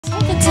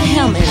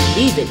Him and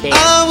leave it there.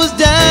 I was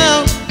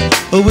down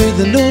with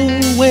no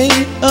way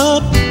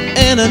up,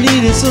 and I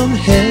needed some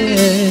help.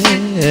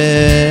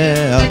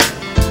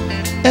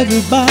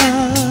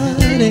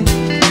 Everybody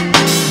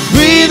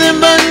breathing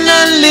but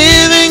not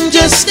living,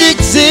 just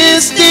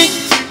existing.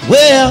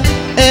 Well,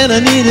 and I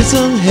needed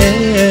some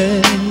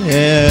help.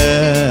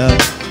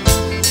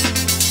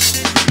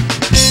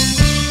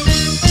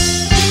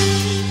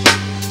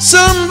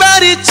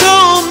 Somebody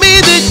told me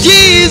that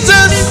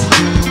Jesus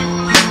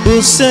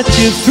will set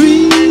you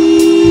free.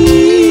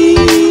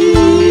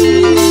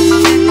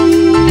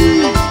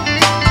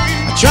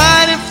 I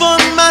tried it for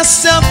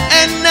myself,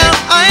 and now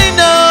I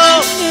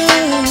know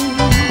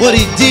what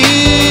He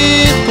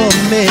did for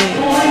me.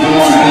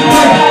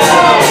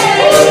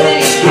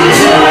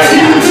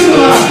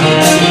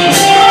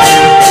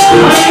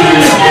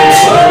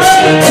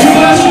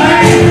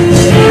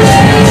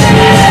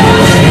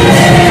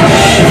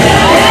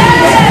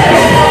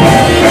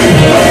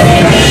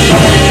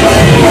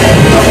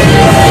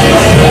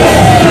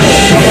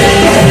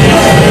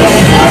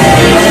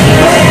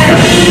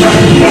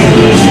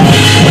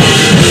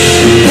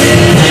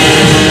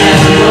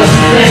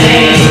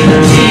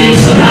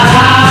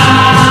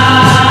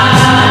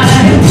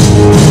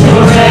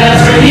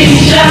 Forever He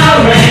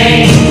shall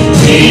reign.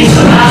 He's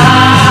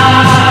alive.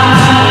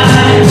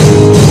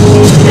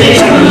 They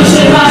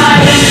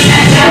crucified Him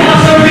at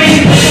Calvary,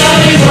 but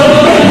He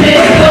rose in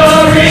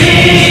victory.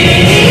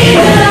 He's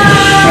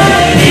alive.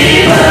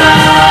 He's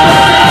alive.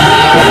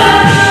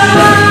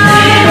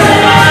 He's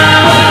alive.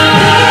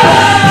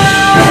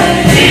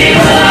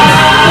 He's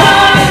alive.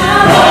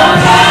 All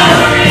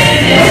power in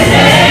His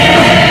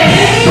name.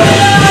 He's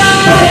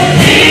alive.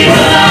 He's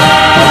alive.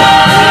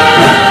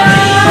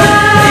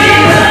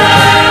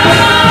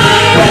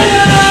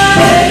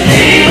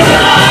 He's alive.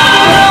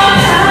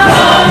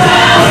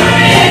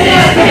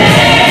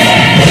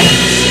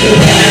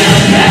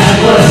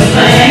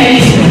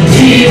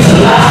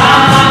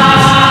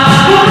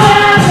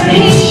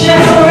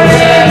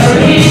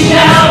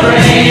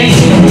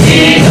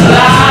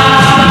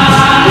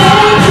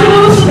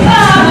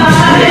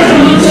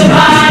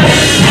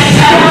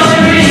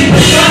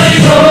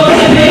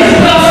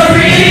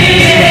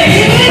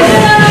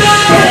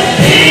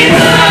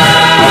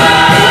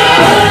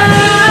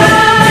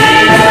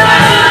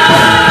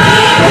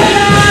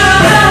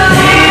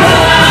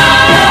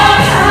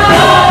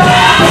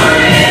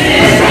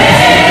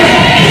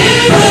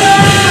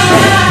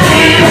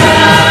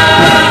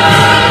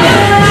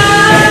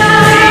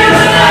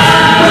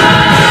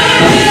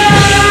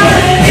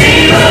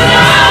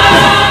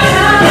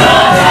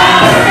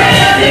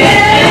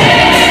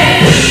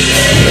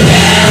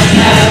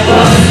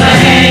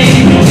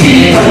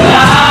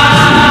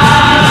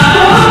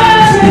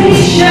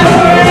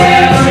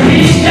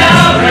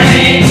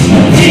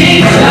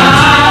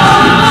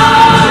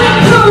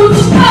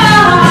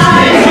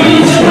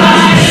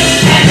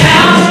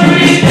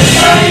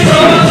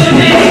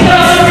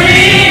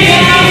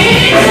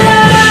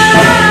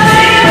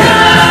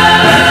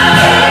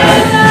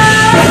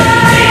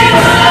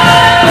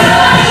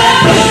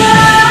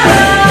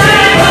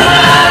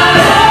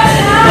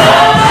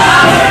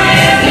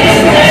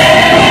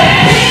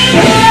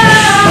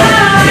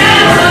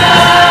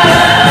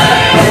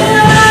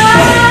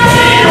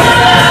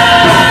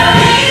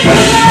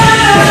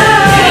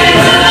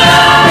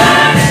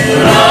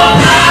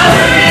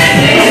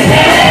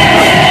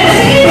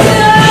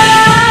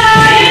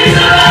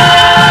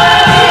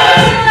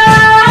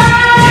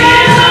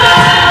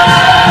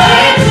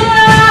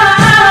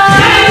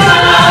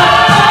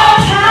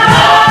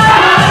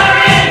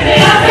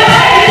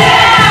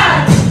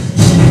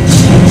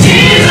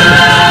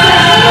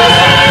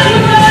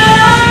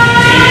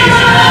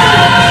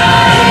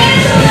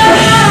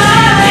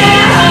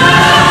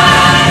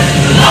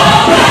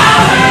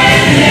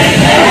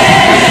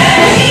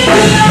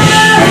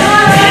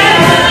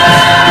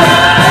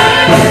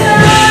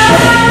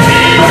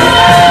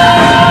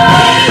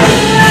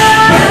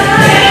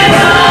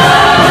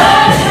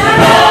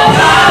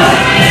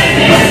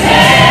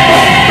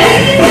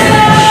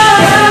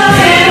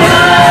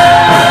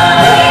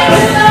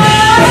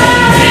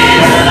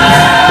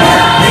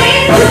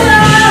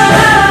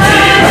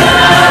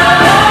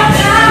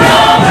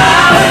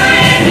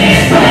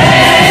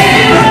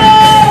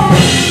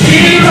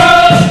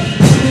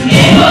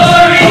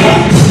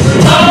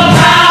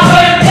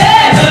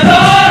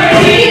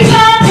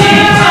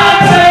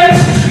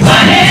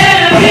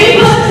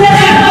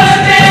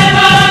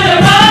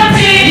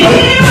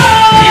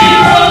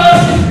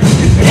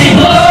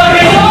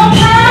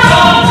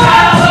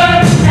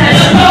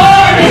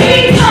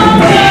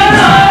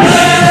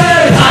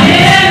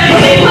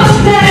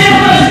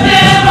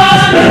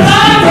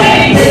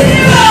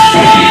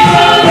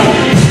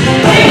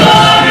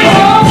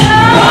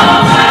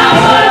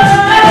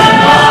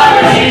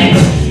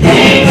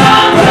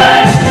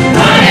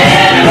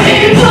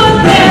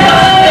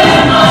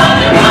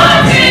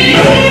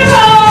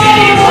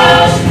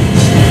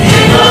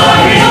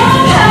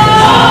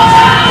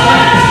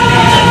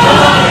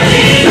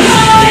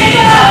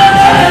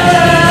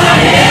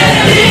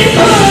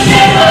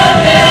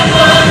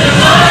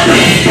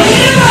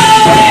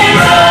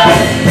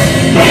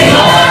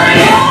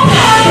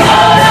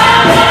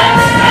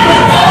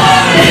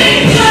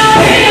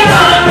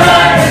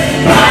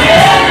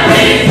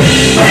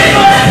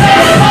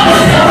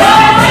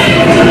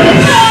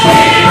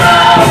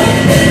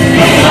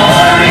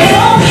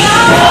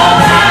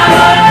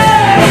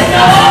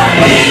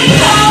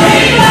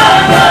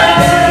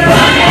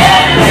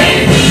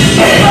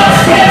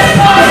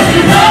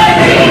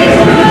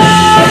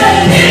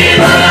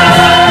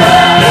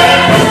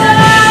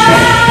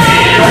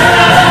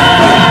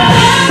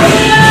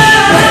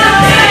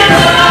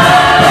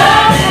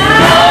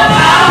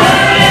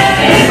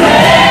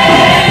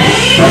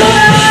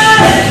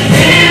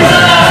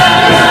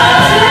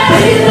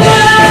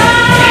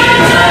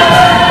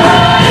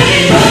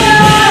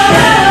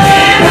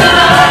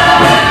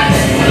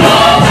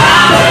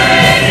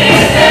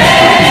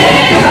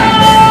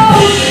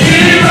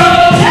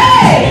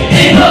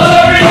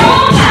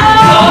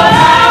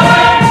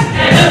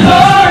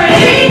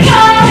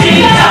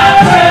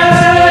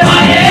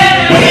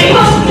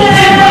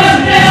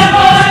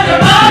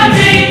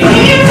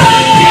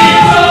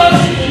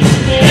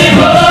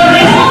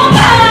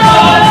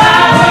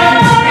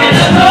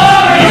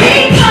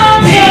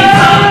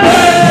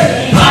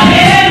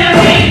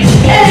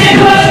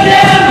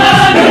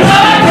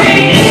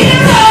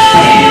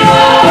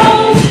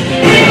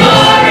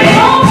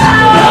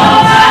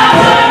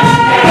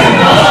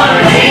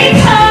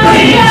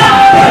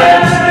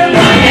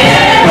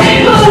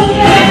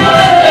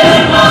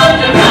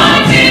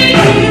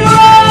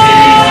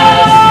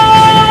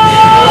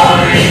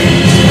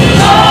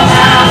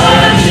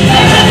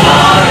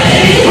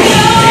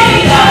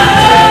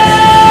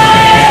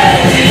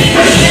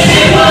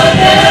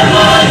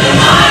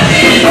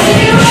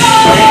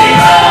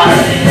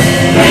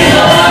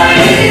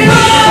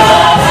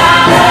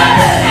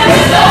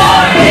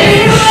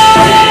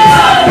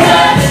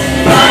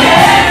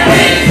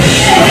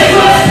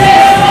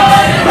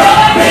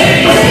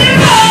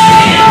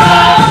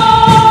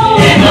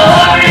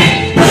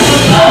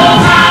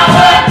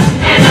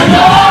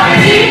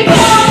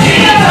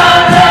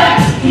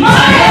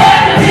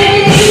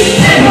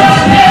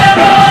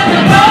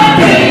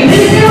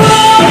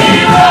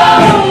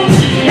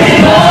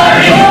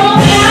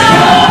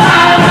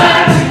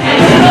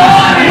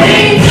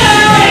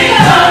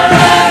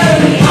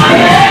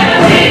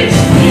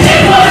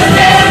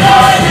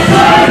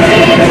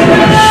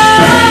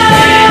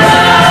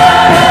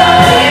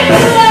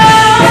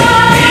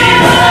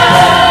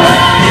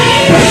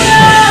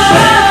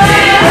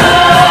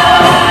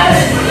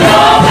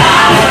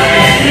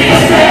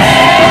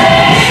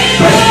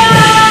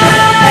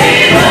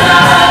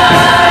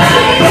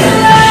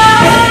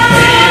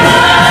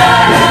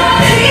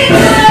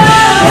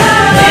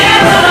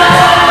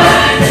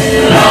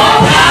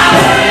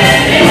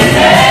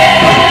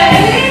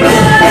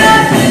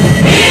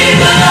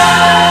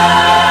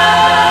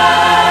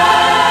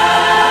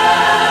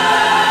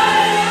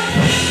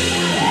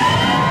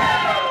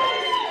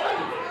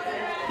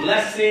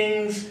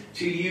 Blessings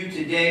to you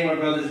today, my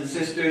brothers and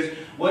sisters.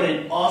 What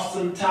an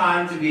awesome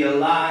time to be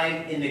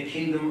alive in the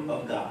kingdom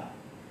of God.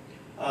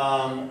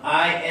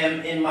 I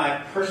am in my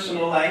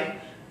personal life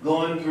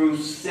going through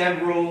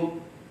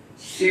several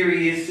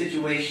serious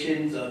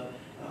situations of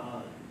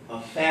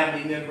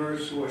family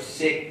members who are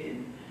sick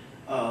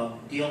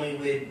and dealing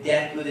with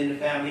death within the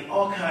family,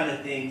 all kinds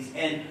of things.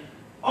 And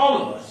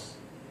all of us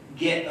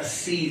get a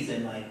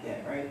season like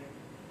that,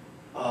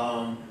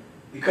 right?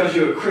 Because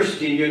you're a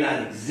Christian, you're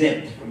not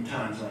exempt from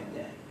times like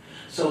that.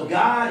 So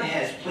God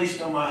has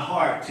placed on my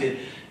heart to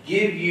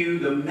give you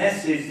the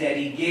message that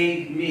he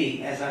gave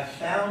me as I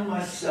found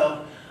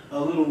myself a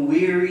little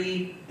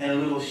weary and a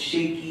little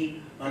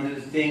shaky under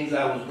the things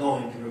I was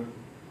going through.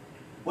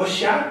 What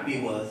shocked me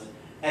was,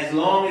 as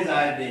long as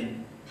I had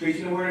been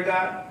preaching the Word of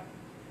God,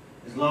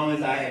 as long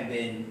as I had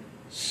been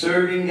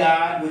serving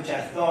God, which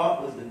I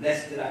thought was the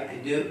best that I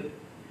could do.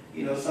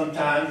 You know,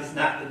 sometimes it's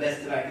not the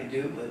best that I could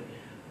do, but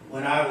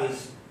when I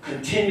was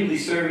continually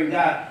serving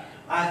God,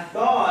 I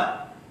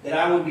thought that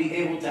I would be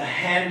able to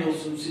handle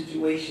some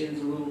situations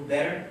a little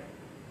better.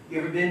 You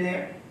ever been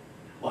there?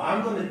 Well,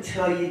 I'm going to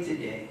tell you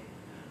today,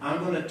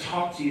 I'm going to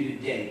talk to you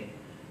today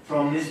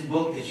from this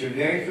book that you're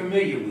very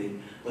familiar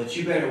with, but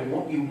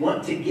you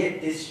want to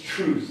get this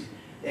truth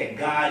that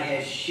God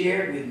has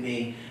shared with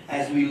me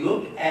as we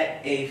look at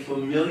a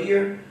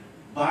familiar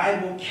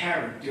Bible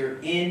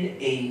character in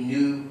a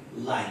new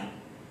light.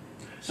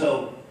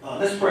 So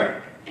let's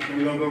pray. And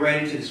we're going to go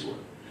right into this word.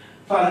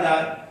 Father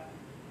God,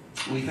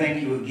 we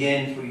thank you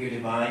again for your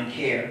divine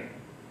care.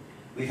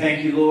 We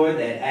thank you, Lord,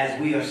 that as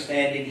we are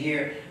standing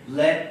here,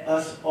 let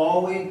us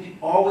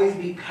always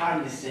be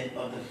cognizant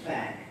of the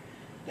fact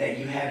that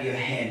you have your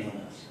hand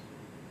on us.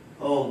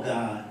 Oh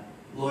God,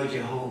 Lord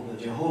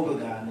Jehovah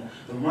God,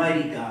 the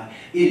mighty God,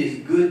 it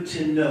is good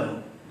to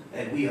know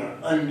that we are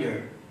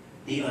under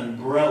the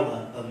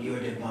umbrella of your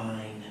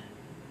divine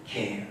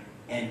care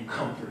and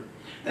comfort.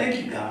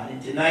 Thank you, God.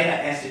 And today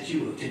I ask that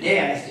you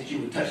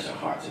would touch the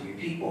hearts of your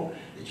people,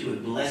 that you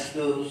would bless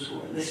those who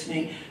are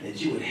listening,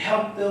 that you would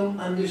help them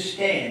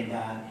understand,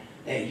 God,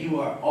 that you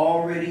are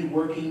already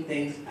working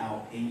things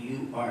out and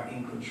you are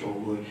in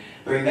control, Lord.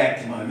 Bring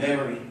back to my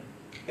memory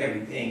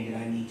everything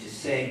that I need to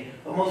say,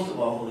 but most of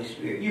all, Holy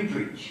Spirit, you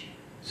preach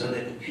so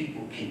that the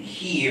people can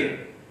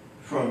hear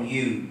from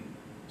you.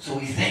 So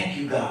we thank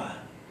you, God,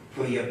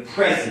 for your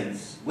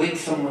presence. Wake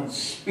someone's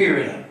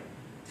spirit up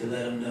to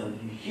let them know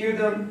you hear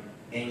them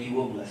and you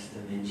will bless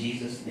them. In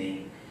Jesus'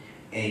 name,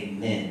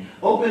 amen.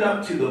 Open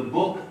up to the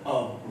book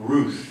of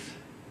Ruth,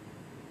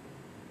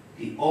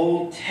 the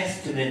Old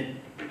Testament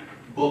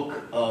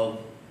book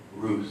of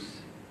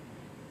Ruth.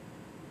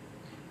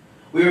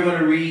 We are going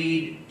to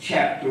read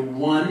chapter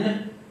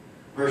 1,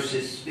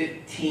 verses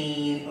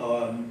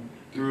 15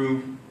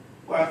 through,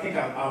 well, I think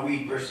I'll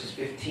read verses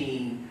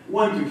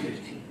 1 through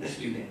 15. Let's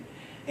do that.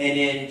 And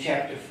then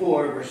chapter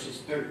 4,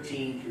 verses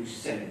 13 through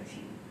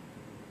 17.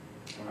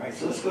 All right,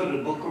 so let's go to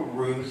the book of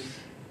Ruth.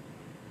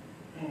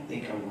 I don't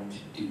think I want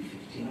to do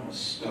 15. I'm going to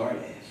start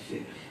at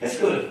 15. Let's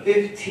go to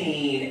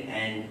 15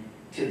 and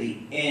to the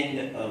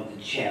end of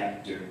the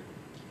chapter.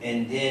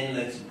 And then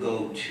let's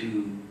go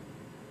to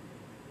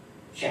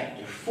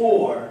chapter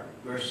 4,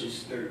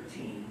 verses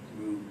 13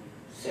 through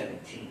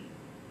 17.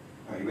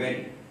 Are you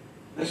ready?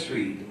 Let's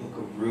read the book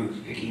of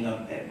Ruth, picking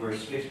up at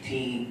verse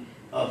 15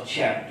 of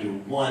chapter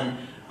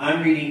 1.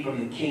 I'm reading from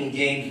the King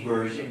James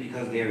Version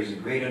because there is a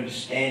great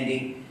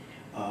understanding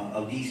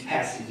of these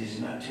passages,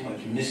 not too much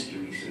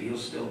mystery, so you'll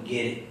still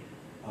get it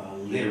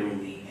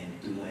literally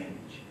and through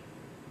language.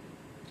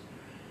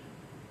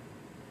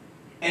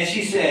 And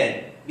she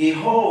said,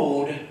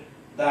 "Behold,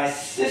 thy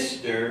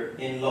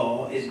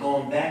sister-in-law is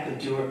gone back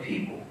unto her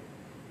people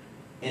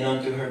and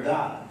unto her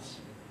gods.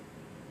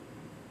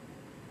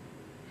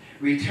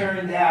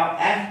 Return thou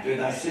after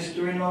thy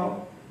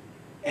sister-in-law?"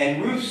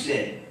 And Ruth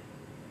said,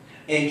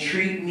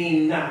 "Entreat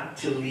me not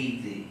to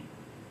leave thee,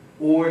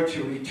 or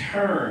to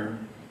return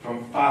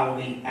from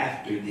following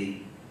after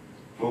thee.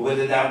 For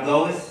whither thou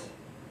goest,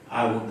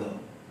 I will go.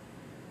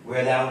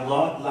 Where thou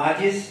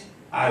lodgest,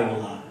 I will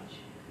lodge.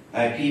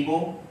 Thy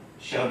people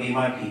shall be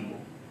my people.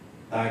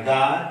 Thy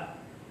God,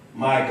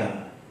 my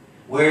God.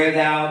 Where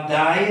thou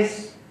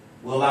diest,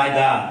 will I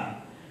die.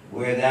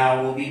 Where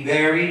thou wilt be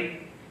buried,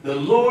 the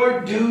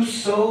Lord do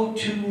so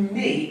to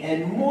me,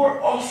 and more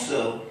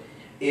also,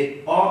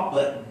 if aught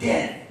but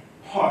death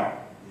part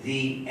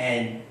thee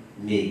and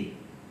me."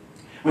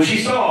 When she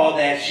saw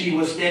that she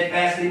was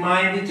steadfastly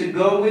minded to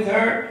go with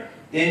her,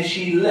 then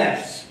she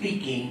left,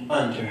 speaking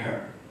unto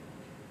her.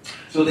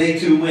 So they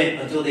two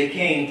went until they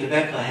came to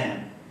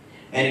Bethlehem.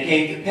 And it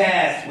came to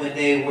pass, when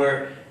they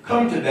were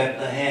come to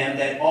Bethlehem,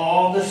 that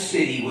all the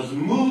city was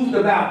moved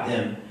about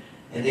them.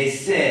 And they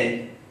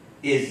said,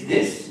 "Is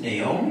this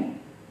Naomi?"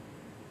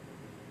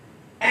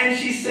 And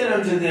she said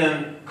unto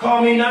them,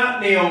 "Call me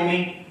not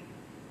Naomi,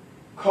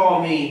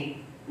 call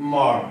me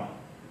Mara.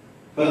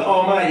 For the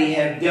Almighty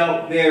hath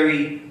dealt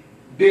very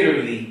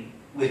bitterly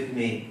with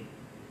me.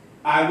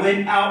 I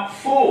went out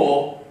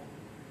full,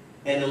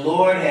 and the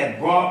Lord hath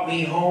brought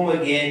me home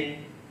again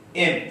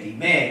empty.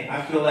 Man,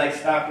 I feel like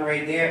stopping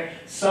right there.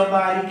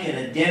 Somebody can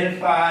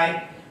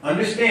identify.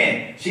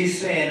 Understand,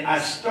 she's saying, I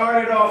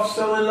started off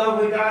so in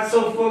love with God,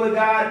 so full of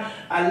God.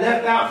 I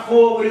left out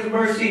full with his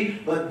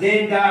mercy, but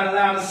then God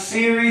allowed a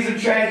series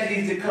of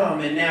tragedies to come,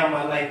 and now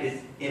my life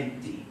is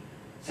empty.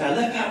 So I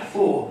left out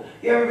full.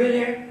 You ever been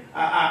there?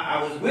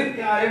 I was with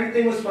God,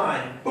 everything was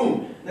fine.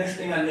 Boom, next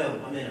thing I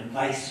know, I'm in a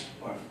vice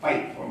or a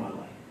fight for my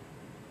life.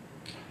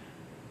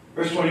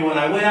 Verse 21,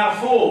 I went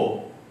out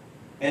full,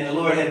 and the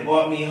Lord had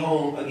brought me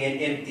home again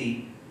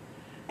empty.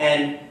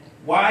 And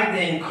why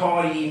then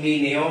call ye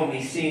me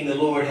Naomi, seeing the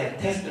Lord hath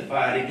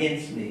testified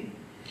against me,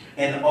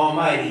 and the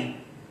Almighty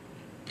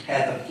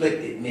hath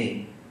afflicted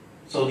me?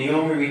 So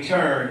Naomi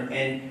returned,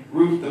 and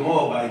Ruth the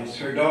Moabite,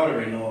 her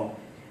daughter-in-law,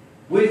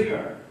 with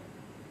her,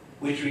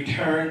 which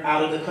returned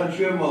out of the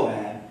country of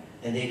Moab,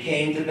 and they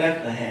came to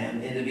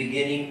Bethlehem in the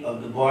beginning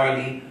of the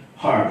barley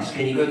harvest.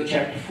 Can you go to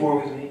chapter 4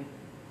 with me?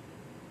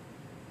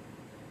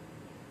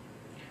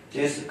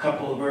 Just a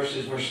couple of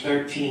verses, verse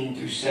 13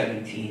 through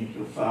 17, if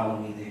you'll follow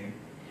me there.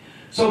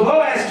 So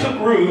Boaz took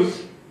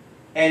Ruth,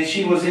 and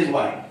she was his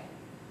wife.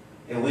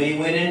 And when he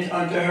went in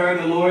unto her,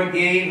 the Lord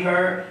gave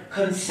her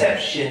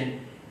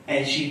conception,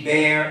 and she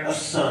bare a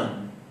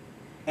son.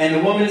 And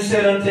the woman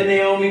said unto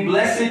Naomi,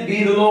 Blessed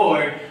be the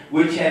Lord,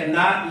 which hath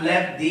not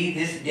left thee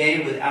this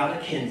day without a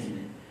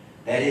kinsman,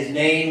 that his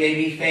name may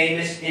be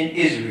famous in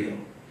Israel.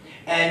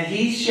 And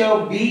he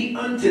shall be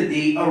unto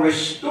thee a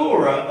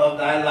restorer of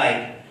thy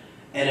life,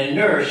 and a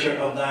nourisher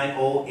of thine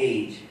old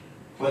age.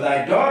 For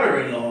thy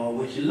daughter-in-law,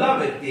 which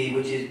loveth thee,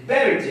 which is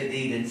better to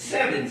thee than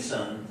 7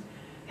 sons,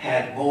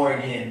 hath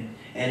borne him.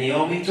 And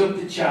Naomi took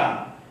the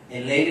child,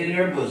 and laid it in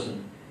her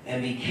bosom,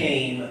 and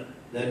became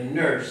the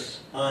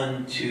nurse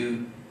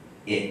unto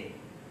it.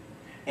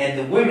 And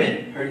the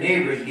women, her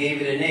neighbors,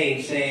 gave it a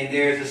name, saying,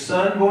 There is a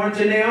son born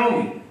to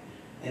Naomi.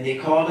 And they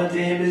called unto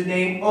him his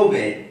name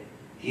Obed.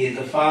 He is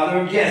the father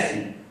of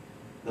Jesse,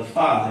 the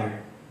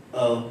father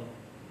of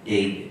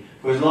David.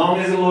 For as long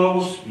as the Lord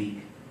will speak,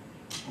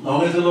 as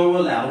long as the Lord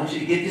will allow, I want you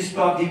to get this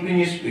thought deep in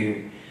your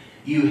spirit.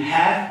 You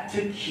have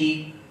to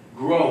keep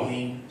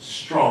growing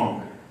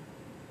stronger.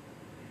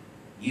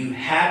 You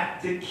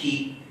have to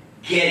keep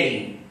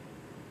getting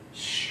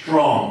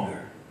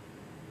stronger.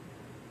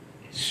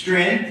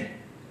 Strength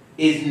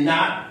is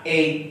not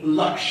a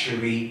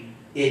luxury.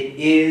 It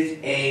is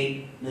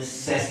a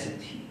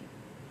necessity.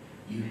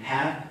 You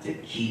have to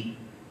keep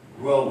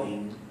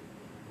growing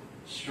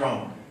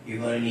stronger. You're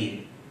going to need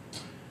it.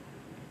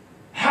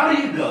 How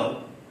do you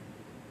go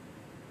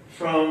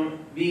from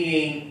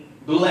being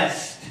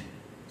blessed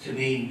to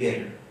being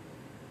bitter,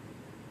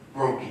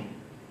 broken,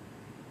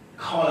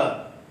 caught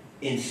up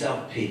in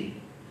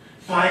self-pity,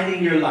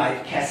 finding your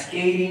life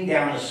cascading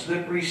down a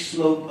slippery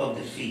slope of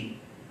defeat,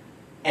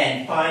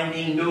 and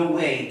finding no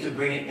way to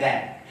bring it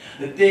back?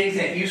 The things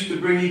that used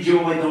to bring you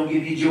joy don't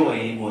give you joy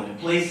anymore. The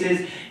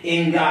places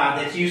in God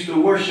that you used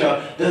to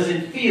worship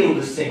doesn't feel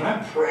the same. I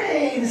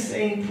pray the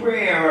same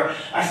prayer, or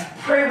I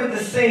pray with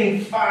the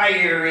same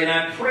fire, and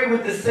I pray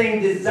with the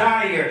same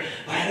desire,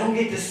 but I don't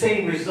get the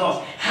same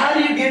results. How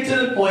do you get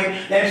to the point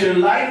that your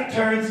life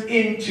turns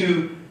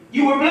into,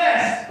 you were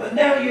blessed, but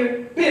now you're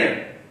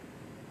bitter?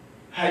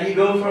 How do you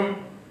go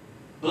from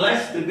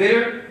blessed to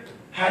bitter?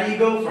 How do you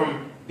go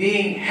from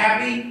being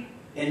happy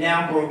and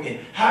now broken?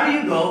 How do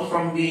you go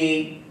from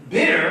being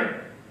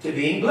bitter to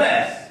being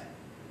blessed?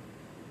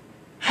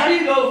 How do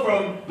you go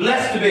from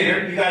blessed to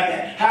bitter? You got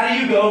that. How do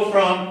you go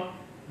from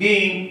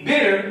being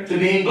bitter to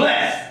being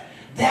blessed?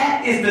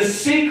 That is the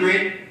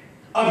secret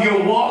of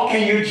your walk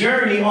and your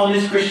journey on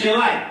this Christian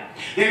life.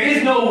 There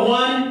is no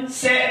one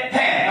set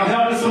path. I'm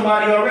helping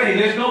somebody already.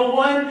 There's no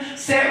one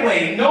set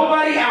way.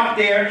 Nobody out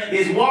there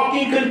is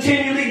walking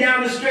continually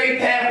down the straight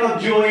path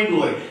of joy and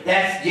glory.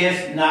 That's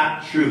just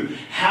not true.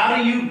 How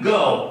do you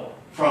go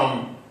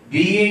from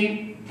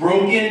being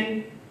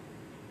broken,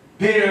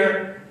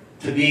 bitter,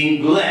 to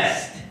being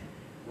blessed?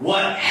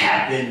 What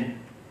happened?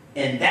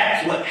 And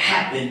that's what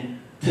happened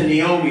to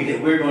Naomi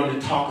that we're going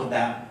to talk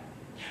about.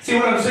 See,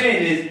 what I'm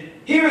saying is,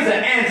 here is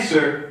an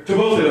answer to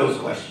both of those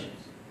questions.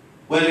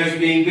 Whether it's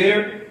being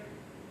bitter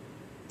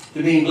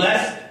to being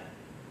blessed,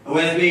 or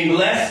whether it's being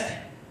blessed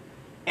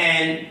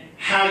and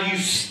how you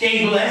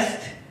stay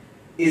blessed,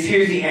 is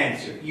here's the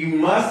answer. You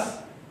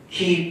must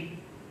keep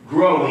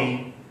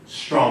growing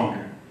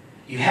stronger.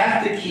 You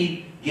have to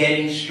keep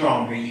getting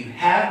stronger. You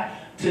have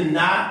to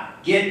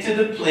not get to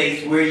the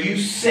place where you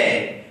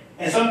said,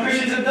 and some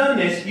Christians have done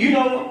this, you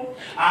know,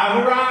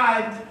 I've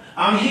arrived,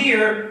 I'm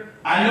here,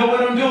 I know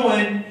what I'm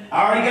doing,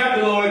 I already got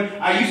the Lord.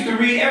 I used to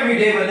read every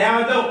day, but now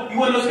I don't. You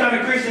want those kind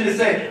of Christians to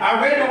say, I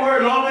read the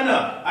Word long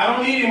enough. I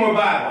don't need any more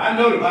Bible. I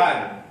know the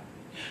Bible.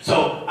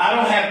 So I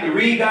don't have to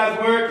read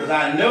God's Word because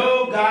I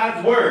know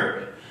God's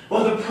Word.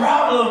 Well, the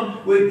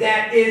problem with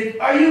that is,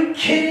 are you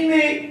kidding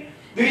me?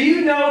 Do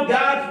you know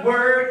God's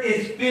Word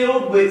is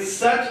filled with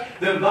such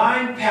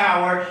divine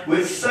power,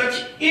 with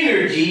such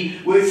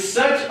energy, with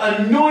such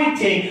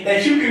anointing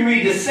that you can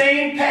read the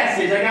same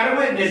passage, I got a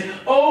witness,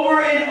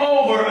 over and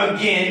over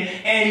again,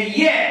 and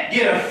yet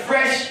get a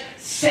fresh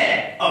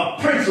set of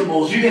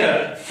principles. You get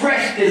a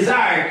fresh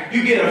desire.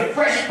 You get a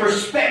fresh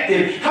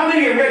perspective. How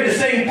many have read the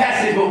same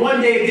passage, but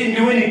one day it didn't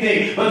do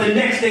anything, but the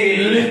next day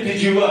it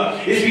lifted you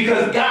up? It's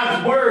because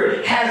God's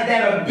word has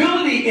that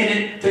ability in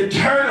it to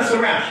turn us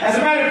around. As a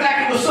matter of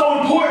fact, it was so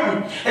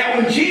important that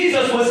when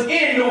Jesus was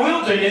in the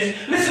wilderness,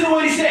 listen to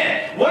what he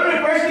said. One of the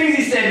first things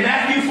he said,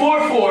 Matthew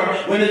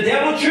 4:4, when the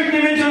devil tricked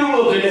him into the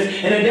wilderness,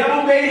 and the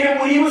devil made him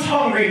when he was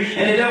hungry,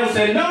 and the devil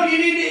said, no, you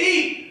need to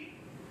eat.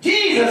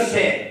 Jesus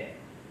said,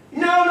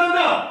 no, no,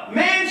 no.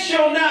 Man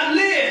shall not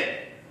live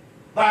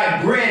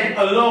by bread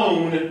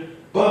alone,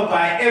 but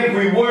by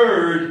every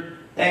word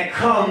that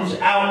comes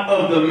out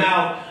of the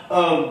mouth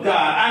of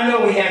God. I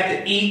know we have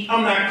to eat.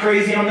 I'm not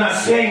crazy. I'm not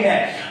saying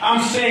that.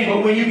 I'm saying,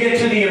 but when you get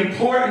to the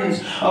importance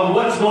of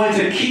what's going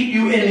to keep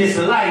you in this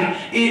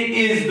life, it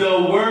is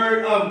the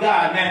word of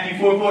God. Matthew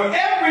 4:4.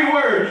 Every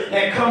word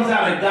that comes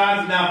out of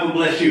God's mouth will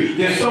bless you.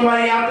 There's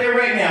somebody out there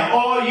right now.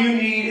 All you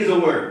need is a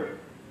word.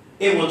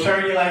 It will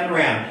turn your life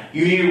around.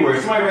 You need a word.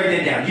 Somebody write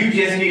that down. You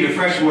just need a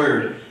fresh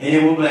word, and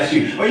it will bless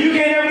you. Or you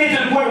can't ever get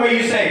to the point where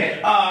you say,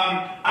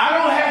 I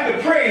don't have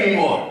to pray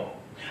anymore.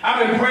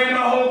 I've been praying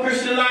my whole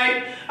Christian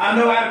life. I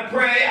know how to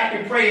pray. I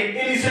can pray in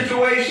any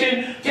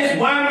situation. Just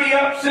wind me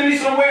up, send me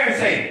somewhere and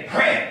say,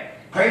 pray.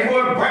 Pray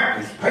for a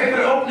breakfast. Pray for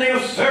the opening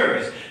of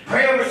service.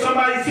 Pray over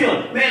somebody's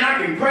healing. Man,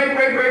 I can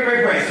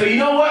pray. So you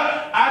know what?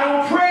 I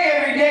don't pray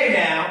every day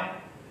now.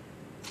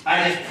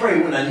 I just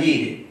pray when I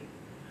need it.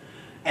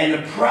 And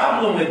the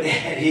problem with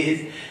that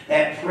is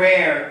that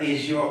prayer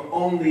is your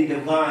only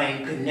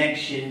divine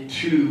connection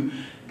to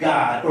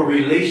God or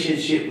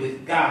relationship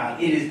with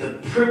God. It is the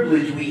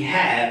privilege we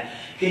have.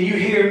 Can you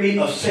hear me?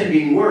 Of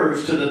sending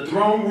words to the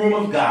throne room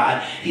of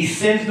God. He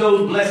sends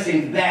those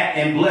blessings back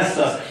and bless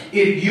us.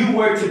 If you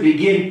were to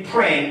begin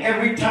praying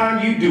every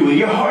time you do, and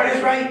your heart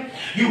is right,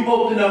 you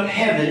open up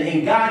heaven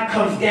and God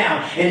comes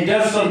down and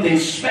does something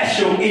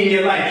special in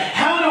your life.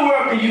 How in the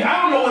world can you,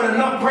 I don't know what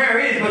enough prayer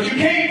is, but you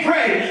can't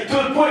pray to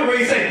the point where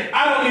you say,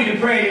 I don't need to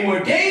pray anymore.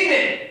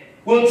 David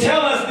will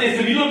tell us this.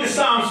 If you look at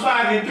Psalms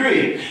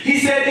 5:3, he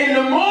said, in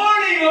the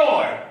morning,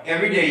 Lord,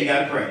 every day you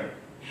got to pray.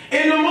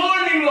 In the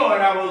morning,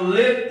 Lord, I will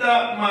lift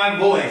up my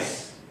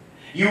voice.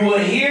 You will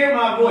hear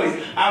my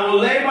voice. I will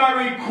lay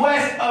my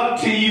request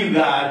up to you,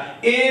 God.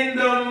 In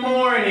the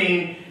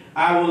morning,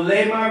 I will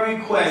lay my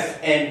request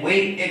and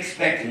wait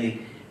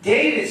expectantly.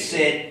 David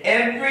said,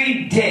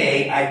 every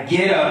day I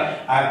get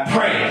up, I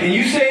pray. Can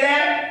you say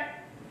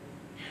that?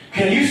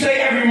 Can you say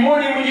every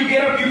morning when you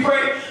get up, you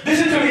pray?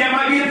 Listen to me, that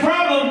might be the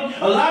problem.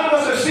 A lot of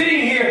us are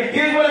sitting here.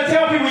 Here's what I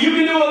tell people. You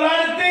can do a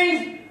lot of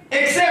things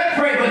except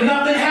pray, but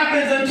nothing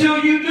happens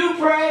until you do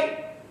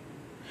pray.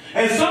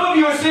 And some of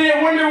you are sitting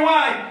there wondering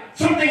why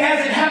something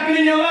hasn't happened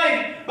in your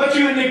life, but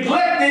you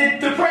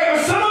neglected to pray. Or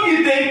some of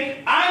you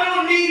think, I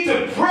don't need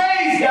to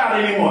praise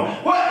God anymore.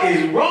 What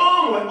is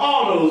wrong with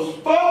all those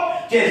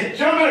folk just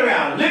jumping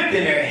around,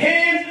 lifting their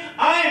hands?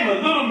 I am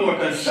a little more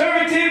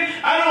conservative.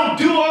 I don't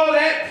do all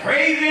that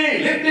praising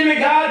and lifting to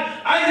God.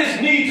 I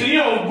just need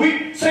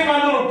to, say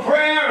my little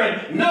prayer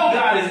and know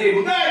God is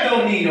able. God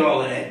don't need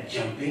all of that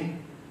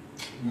jumping.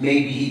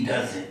 Maybe he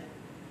doesn't.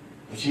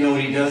 But you know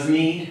what he does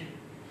need?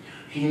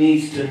 He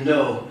needs to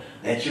know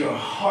that your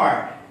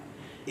heart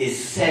is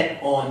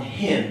set on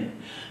him.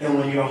 And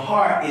when your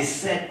heart is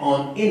set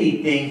on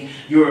anything,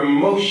 your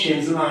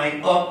emotions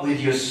line up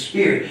with your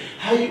spirit.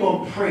 How are you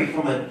going to pray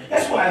from a...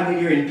 That's why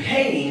when you're in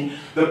pain,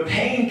 the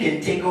pain can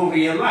take over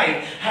your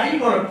life. How are you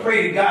going to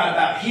pray to God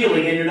about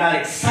healing and you're not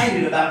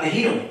excited about the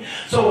healing?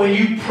 So when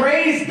you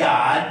praise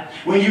God,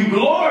 when you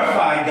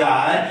glorify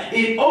God,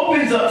 it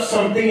opens up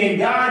something and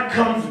God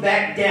comes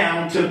back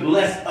down to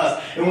bless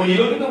us. And when you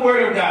look at the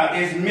Word of God,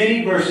 there's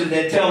many verses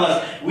that tell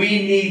us we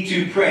need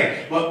to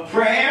pray. But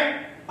praise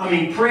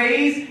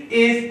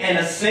is an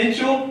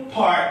essential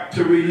part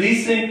to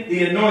releasing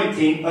the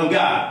anointing of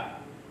God.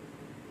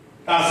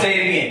 I'll say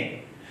it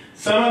again.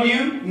 Some of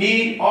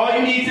you all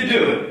you need to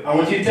do, I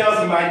want you to tell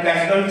somebody,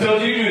 Pastor Duncan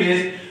told you to do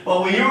this,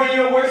 but when you're in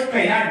your worst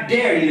pain, I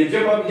dare you to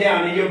jump up and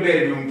down in your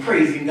bedroom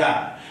praising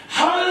God.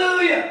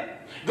 Hallelujah!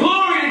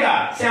 Glory to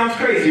God. Sounds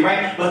crazy,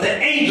 right? But the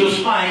angels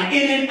flying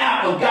in and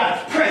out of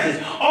God's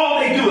presence. All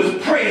they do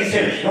is praise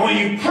him. And when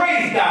you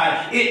praise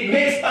God, it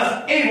makes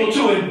us able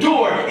to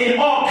endure in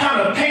all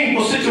kind of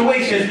painful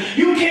situations.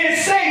 You can't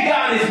say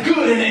God is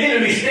good and the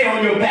enemy stay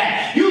on your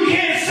back. You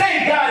can't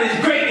say God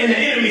is great and the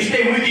enemy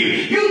stay with you.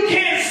 You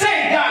can't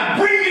say, God,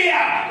 bring me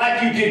out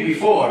like you did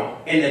before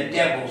and the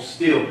devil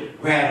still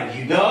rattle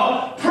you.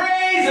 No,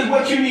 praise is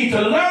what you need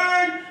to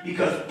learn.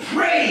 Because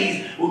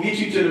praise will get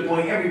you to the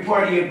point every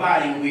part of your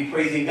body will be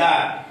praising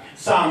God.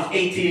 Psalms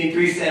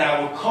 18:3 said, I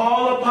will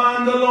call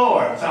upon the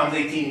Lord, Psalms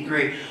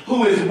 18:3,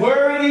 who is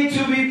worthy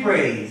to be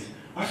praised.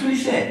 That's what he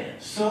said.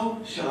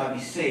 So shall I be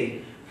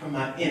saved from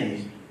my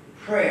enemies.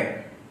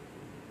 Prayer,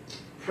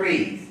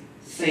 praise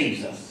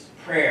saves us.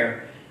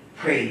 Prayer,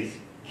 praise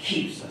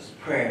keeps us.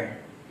 Prayer,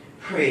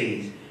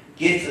 praise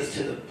gets us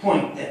to the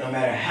point that no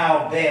matter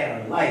how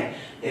bad our life,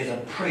 there's a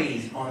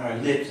praise on our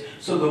lips.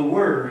 So the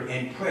word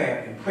and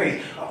prayer and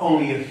praise are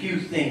only a few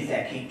things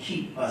that can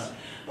keep us.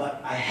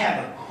 But I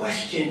have a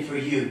question for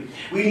you.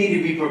 We need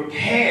to be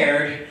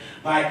prepared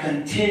by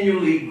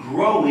continually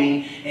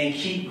growing and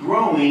keep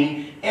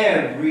growing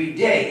every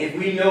day. If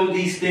we know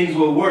these things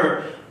will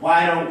work,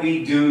 why don't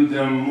we do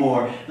them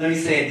more? Let me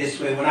say it this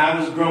way. When I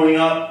was growing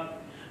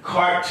up,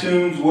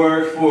 cartoons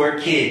were for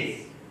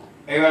kids.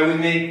 Everybody with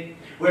me?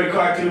 We're the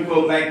cartoon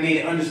folk like me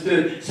that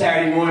understood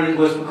Saturday morning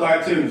was for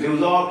cartoons. It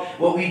was all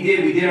what we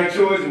did. We did our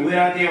chores and went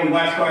out there and we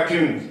watched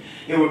cartoons.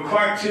 There were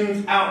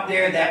cartoons out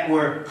there that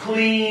were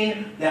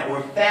clean, that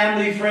were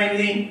family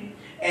friendly.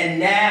 And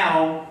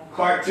now,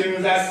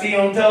 cartoons I see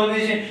on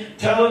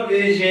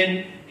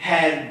television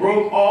has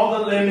broke all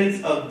the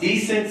limits of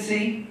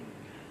decency.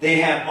 They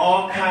have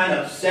all kind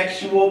of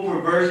sexual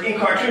perversion in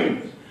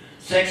cartoons.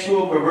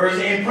 Sexual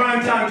perversion in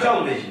primetime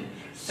television.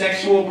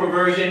 Sexual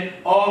perversion,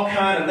 all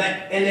kind of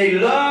that. And they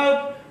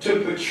love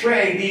to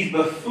portray these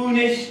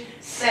buffoonish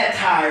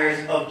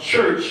satires of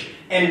church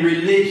and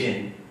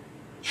religion.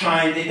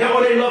 They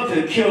love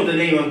to kill the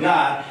name of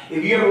God.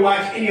 If you ever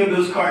watch any of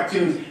those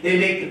cartoons, they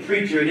make the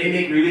preacher, they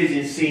make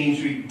religion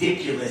seems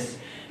ridiculous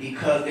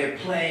because they're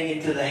playing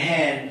into the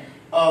hand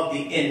of the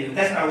enemy.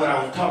 That's not what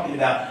I was talking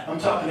about. I'm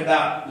talking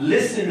about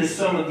listen to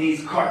some of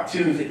these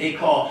cartoons that they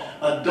call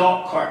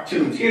adult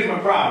cartoons. Here's my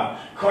problem.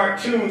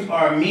 Cartoons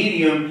are a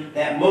medium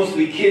that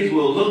mostly kids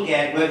will look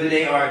at, whether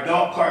they are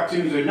adult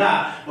cartoons or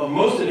not. But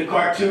most of the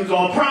cartoons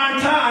on prime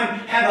time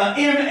have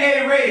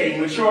an MA rating,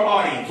 mature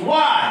audience.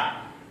 Why?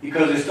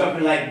 Because there's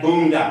something like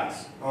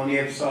Boondocks. I don't know if you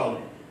ever saw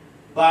it.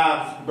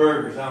 Bob's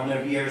Burgers. I don't know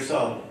if you ever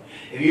saw it.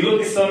 If you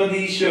look at some of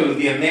these shows,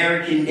 The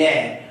American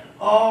Dad,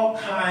 all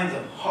kinds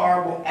of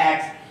horrible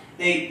acts.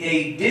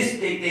 They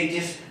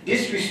just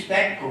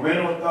disrespect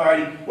parental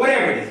authority,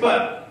 whatever it is.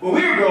 But when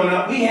we were growing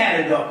up, we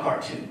had adult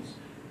cartoons.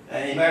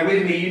 Anybody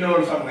with me? You know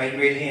what I'm talking about. You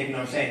raise your hand, you know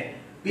what I'm saying.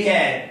 We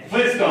had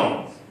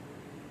Flintstones.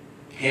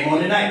 Came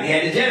on tonight. We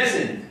had the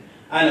Jetsons.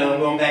 I know I'm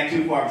going back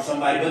too far for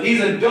somebody, but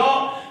these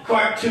adult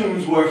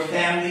cartoons were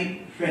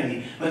family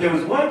friendly. But there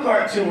was one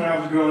cartoon when I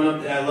was growing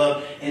up that I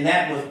loved, and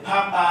that was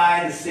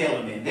Popeye the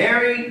Sailor Man.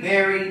 Very,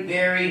 very,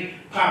 very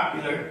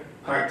popular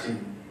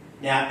cartoon.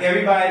 Now,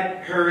 everybody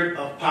heard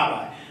of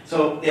Popeye.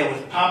 So there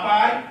was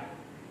Popeye,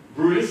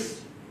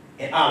 Brutus,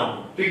 and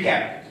Oliver. 3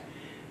 characters.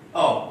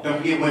 Oh, don't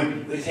forget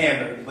Wimpy with his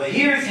hamburgers. But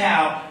here's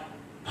how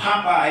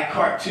Popeye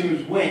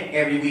cartoons went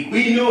every week.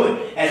 We knew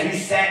it as we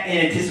sat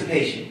in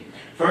anticipation.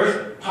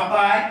 First,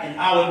 Popeye and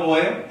Olive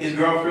Oil, his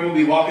girlfriend, would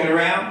be walking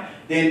around.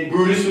 Then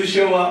Brutus would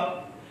show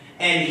up,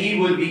 and he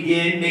would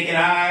begin making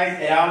eyes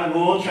at Olive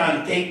Oil,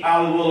 trying to take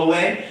Olive Oil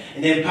away.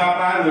 And then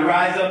Popeye would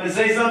rise up and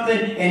say something,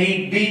 and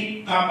he'd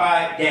beat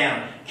Popeye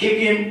down, kick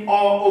him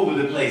all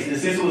over the place. And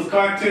since it was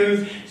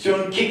cartoons,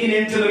 showing kicking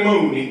him to the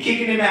moon, and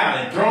kicking him out,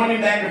 and throwing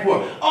him back and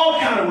forth. All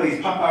kind of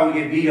ways Popeye would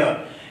get beat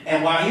up.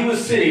 And while he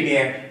was sitting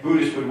there,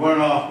 Brutus would run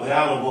off with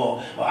Olive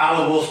Oil. Well,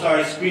 Olive Oil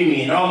started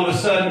screaming, and all of a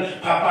sudden,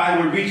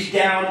 Popeye would reach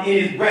down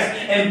in his breast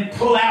and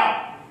pull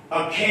out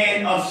a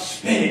can of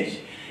spinach.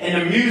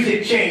 And the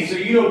music changed. So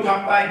you know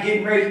Popeye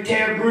getting ready to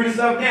tear Brutus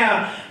up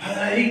now.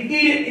 He'd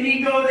eat it, and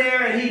he'd go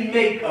there, and he'd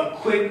make a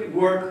quick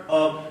work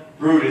of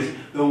Brutus.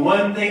 The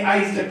one thing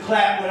I used to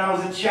clap when I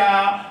was a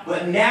child,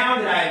 but now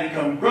that I have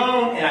become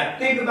grown and I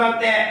think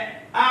about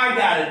that, I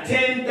got a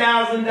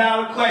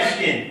 $10,000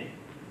 question.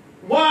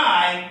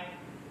 Why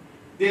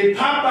did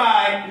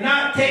Popeye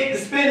not take the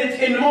spinach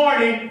in the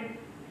morning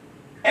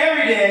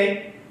every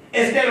day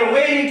instead of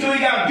waiting till he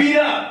got beat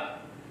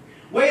up?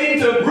 Waiting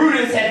till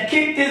Brutus had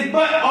kicked his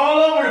butt all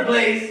over the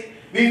place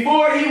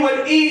before he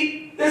would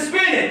eat the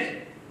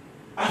spinach.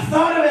 I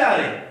thought about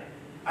it.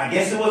 I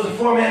guess it was the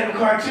format of a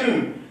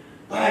cartoon.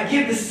 But I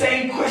give the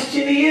same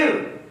question to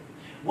you.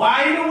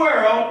 Why in the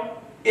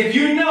world, if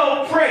you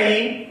know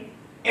praying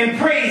and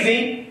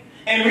praising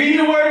and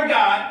reading the Word of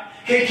God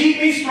can keep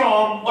me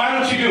strong, why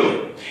don't you do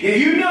it? If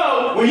you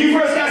know when you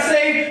first got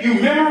saved, you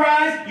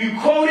memorized, you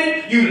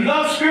quoted, you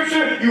loved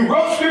Scripture, you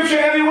wrote Scripture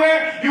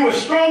everywhere, you were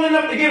strong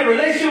enough to get a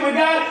relationship with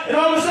God, and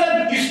all of a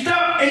sudden you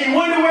stop and you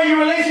wonder where your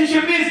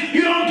relationship is,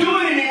 you don't do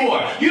it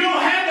anymore. You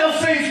don't have those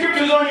same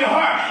Scriptures on your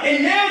heart.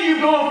 And now you're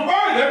going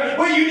further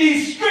where you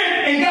need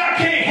strength and God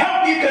can't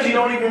help you because you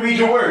don't even read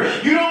your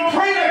Word. You don't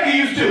pray like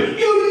you used to.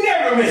 You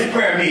never miss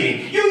prayer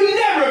meeting. You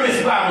never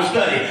miss Bible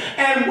study.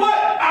 And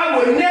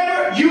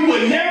you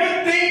would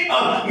never think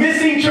of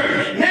missing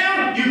church.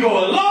 Now you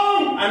go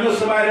along. I know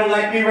somebody don't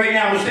like me right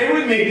now, but stay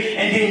with me.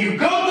 And then you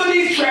go through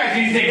these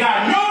tragedies that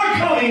God knows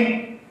are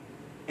coming,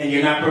 and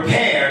you're not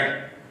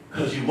prepared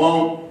because you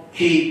won't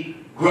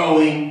keep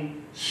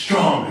growing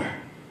stronger.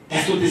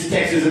 That's what this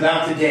text is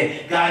about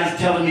today. God is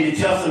telling me to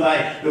tell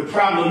somebody the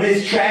problem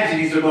is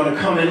tragedies are going to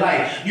come in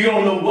life. You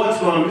don't know what's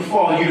going to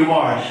befall you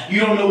tomorrow. You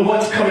don't know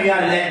what's coming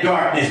out of that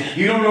darkness.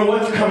 You don't know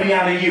what's coming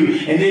out of you.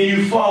 And then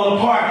you fall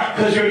apart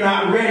because you're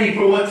not ready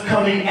for what's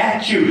coming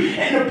at you.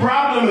 And the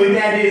problem with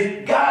that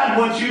is God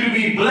wants you to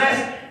be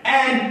blessed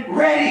and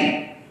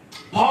ready.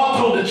 Paul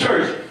told the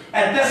church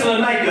at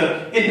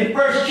Thessalonica in the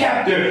first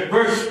chapter,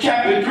 verse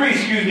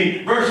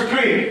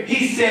 3,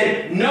 he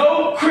said,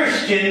 no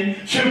Christian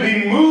should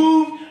be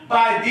moved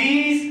by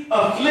these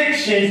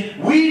afflictions.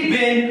 We've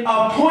been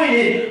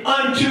appointed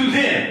unto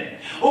them.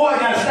 Oh, I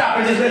got to stop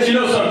and just let you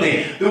know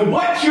something.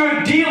 What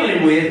you're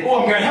dealing with,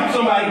 or I'm going to help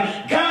somebody,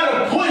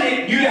 God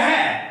appointed you to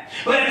have.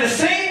 But at the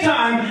same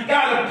time,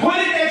 God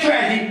appointed that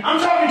tragedy. I'm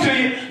talking to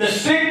you. The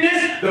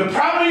sickness, the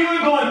problem you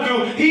were going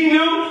through, he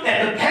knew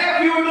that the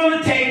path you were going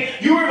to take,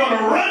 you were going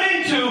to run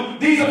into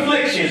these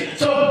afflictions.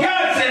 So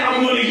God said,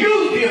 I'm going to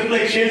use the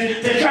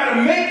afflictions to try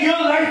to make your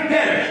life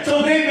better.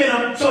 So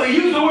so he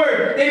used the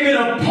word, they've been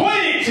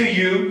appointed to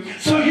you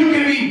so you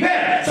can be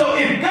better. So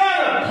if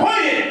God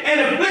appointed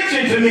an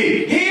affliction to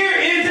me, here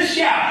is a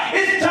shout.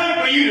 It's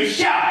time for you to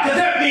shout, because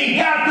that means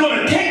God's going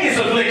to take this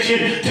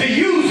affliction to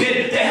use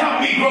it to help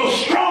me grow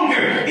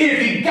stronger.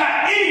 If you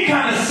got any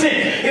kind of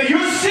sense, if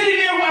you're sitting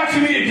there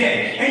watching me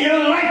today and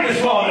your life is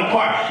falling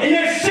apart and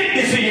there's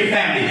sickness in your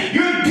family,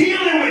 you're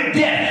dealing with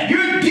death,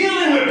 you're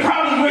dealing with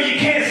problems where you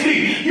can't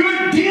sleep,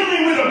 you're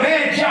dealing with a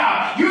bad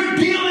job, you're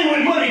dealing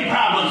with money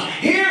problems,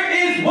 here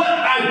is what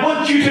I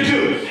want you to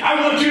do.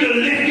 I want you to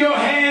lift your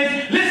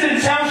hands. Listen,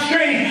 it sounds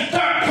strange.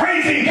 Start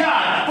praising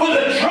God for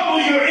the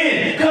trouble you're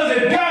in, because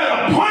if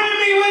God appointed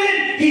me with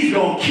it, he's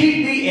going to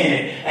keep me in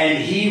it,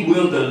 and he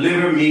will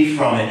deliver me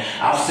from it.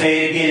 I'll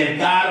say it again. If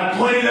God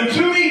appointed them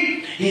to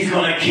me, he's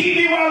going to keep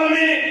me while I'm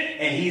in it,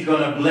 and he's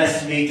going to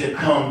bless me to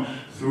come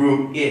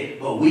through it.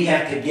 But we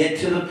have to get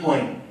to the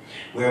point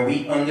where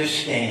we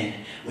understand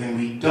when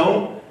we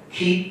don't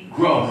keep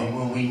growing,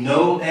 when we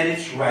know that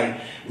it's right,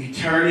 we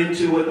turn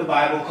into what the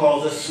Bible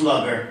calls a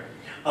slugger.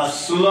 A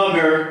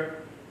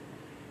slugger,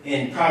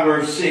 in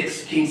Proverbs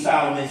 6, King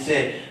Solomon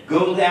said,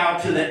 go thou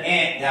to the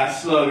ant, thou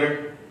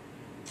slugger.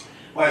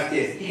 Watch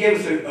this. He gave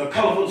us a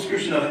colorful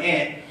description of an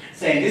ant,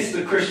 saying this is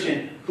a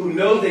Christian who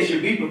knows they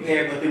should be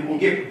prepared, but they won't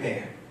get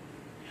prepared.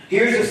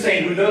 Here's a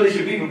saint who knows they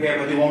should be prepared,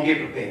 but they won't get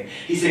prepared.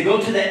 He said,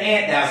 go to the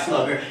ant, thou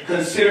slugger,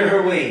 consider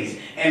her ways,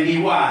 and be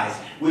wise,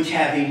 which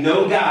having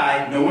no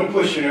guide, no one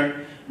pushing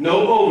her,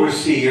 no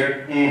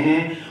overseer,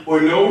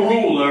 or no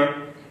ruler,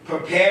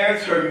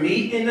 prepares her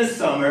meat in the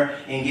summer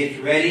and gets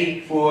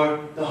ready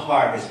for the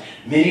harvest.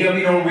 Many of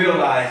you don't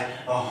realize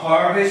a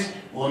harvest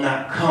will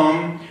not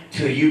come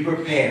till you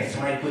prepare.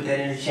 Somebody put that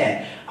in the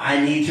chat.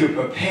 I need to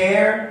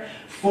prepare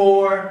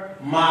for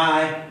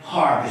my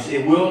harvest.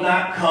 It will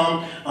not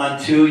come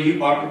until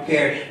you are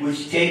prepared,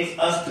 which takes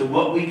us to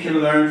what we can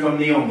learn from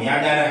Naomi.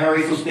 I got to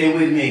hurry, so stay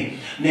with me.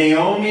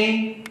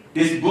 Naomi,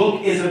 this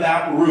book is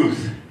about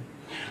Ruth.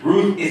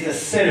 Ruth is the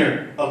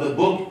center of the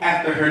book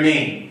after her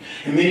name.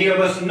 And many of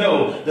us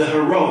know the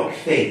heroic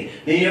faith.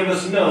 Many of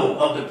us know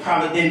of the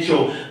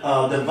providential,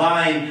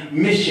 divine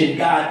mission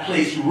God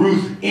placed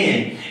Ruth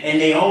in. And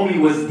Naomi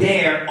was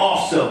there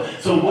also.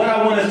 So what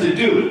I want us to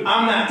do,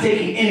 I'm not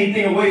taking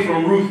anything away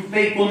from Ruth's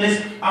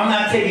faithfulness. I'm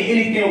not taking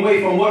anything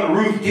away from what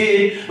Ruth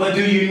did. But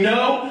do you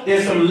know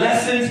there's some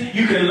lessons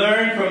you can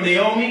learn from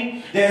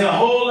Naomi? There's a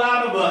whole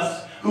lot of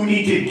us who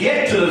need to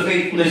get to the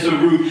faithfulness of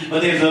Ruth,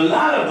 but there's a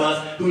lot of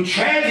us who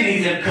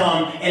tragedies have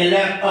come and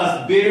left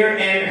us bitter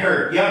and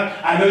hurt. Yep,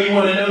 I know you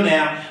want to know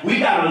now. We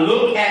got to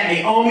look at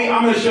Naomi.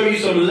 I'm going to show you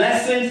some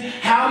lessons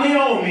how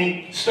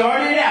Naomi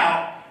started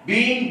out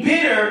being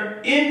bitter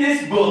in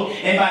this book.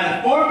 And by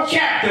the 4th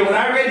chapter, when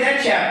I read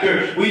that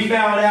chapter, we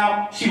found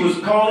out she was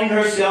calling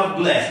herself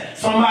blessed.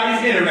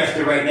 Somebody's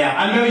interested right now.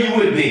 I know you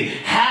would be.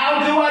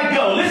 How do I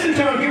go? Listen to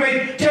me. I'm getting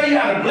ready to tell you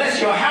how to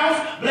bless your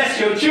house, bless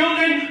your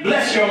children,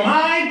 bless your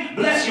mind,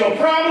 bless your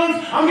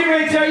problems. I'm getting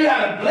ready to tell you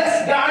how to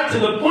bless God to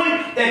the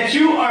point that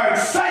you are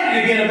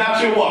excited again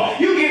about your walk.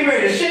 You're getting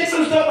ready to shake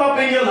some stuff up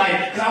in your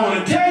life, because I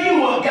want to tell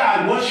you what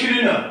God wants you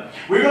to know.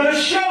 We're going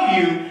to show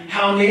you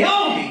how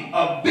Naomi,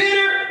 a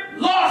bitter,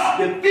 lost,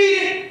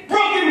 defeated,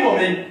 broken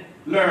woman,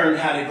 learned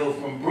how to go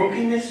from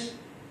brokenness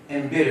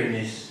and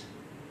bitterness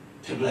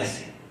to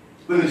blessing.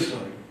 Look at the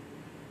story.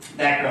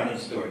 Background of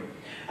the story.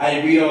 I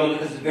didn't read all of it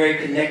because it's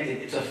very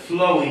connected. It's a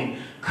flowing,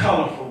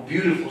 colorful,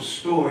 beautiful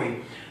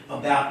story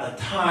about a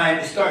time.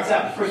 It starts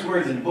out, the first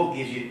words in the book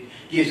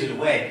gives it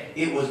away.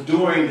 It was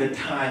during the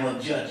time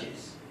of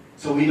Judges.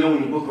 So we know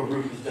when the book of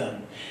Ruth was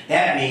done.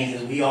 That means,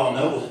 as we all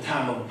know, it was a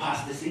time of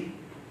apostasy.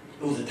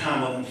 It was a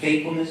time of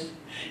unfaithfulness.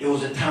 It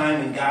was a time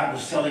when God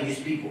was selling his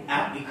people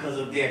out because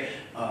of their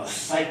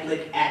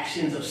cyclic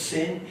actions of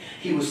sin.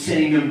 He was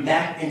sending them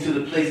back into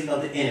the place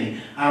of the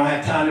enemy. I don't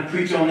have time to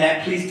preach on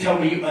that. Please tell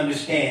me you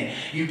understand.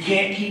 You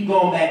can't keep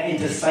going back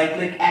into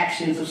cyclic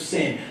actions of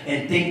sin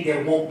and think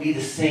there won't be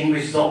the same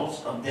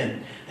results of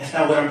them. That's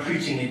not what I'm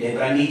preaching today,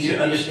 but I need you to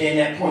understand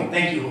that point.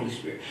 Thank you, Holy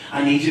Spirit.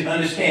 I need you to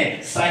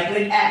understand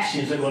cyclic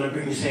actions are going to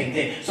bring the same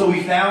thing. So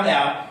we found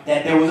out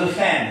that there was a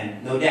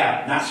famine, no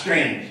doubt, not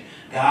strange.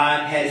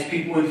 God had his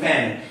people in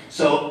famine.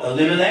 So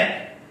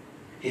Elimelech,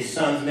 his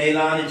sons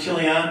Mahlon and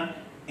Chilion,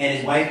 and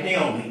his wife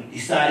Naomi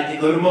decided to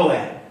go to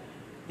Moab.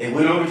 They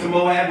went over to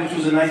Moab, which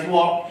was a nice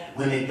walk.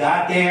 When they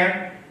got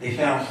there, they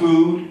found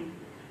food.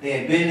 They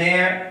had been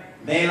there.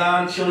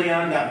 Mahlon,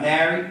 Chilion got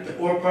married to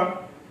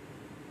Orpah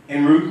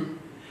and Ruth.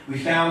 We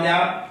found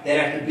out that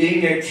after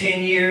being there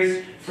 10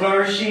 years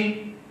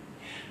flourishing,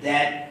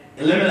 that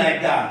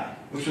Elimelech died,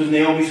 which was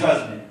Naomi's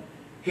husband.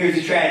 Here's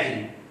the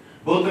tragedy.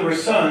 Both of her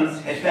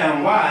sons had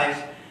found wives,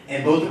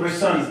 and both of her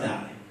sons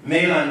died.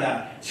 Mahlon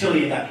died.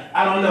 Chilion died.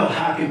 I don't know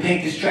how I can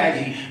paint this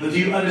tragedy, but do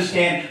you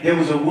understand there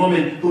was a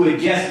woman who had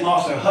just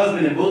lost her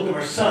husband and both of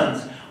her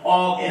sons,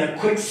 all in a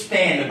quick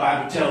span, the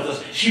Bible tells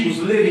us. She was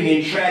living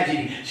in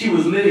tragedy. She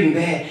was living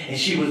bad, and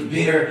she was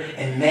bitter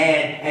and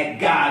mad at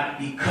God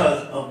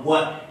because of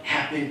what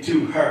happened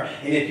to her.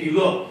 And if you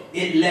look,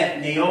 it left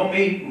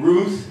Naomi,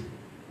 Ruth,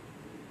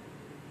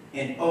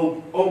 and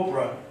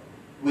Orpah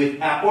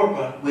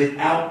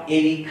without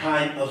any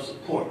kind of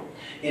support.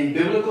 In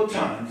biblical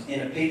times, in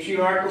a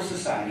patriarchal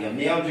society, a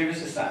male-driven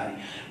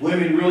society,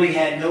 women really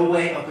had no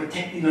way of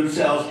protecting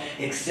themselves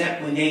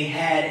except when they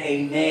had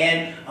a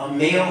man, a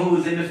male who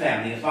was in the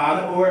family, a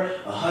father or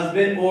a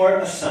husband or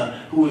a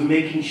son, who was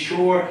making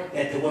sure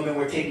that the women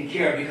were taken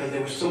care of, because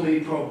there were so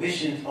many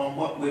prohibitions on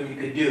what women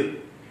could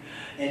do.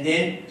 And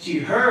then she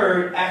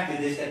heard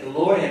after this that the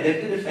Lord had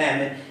lifted the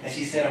famine, and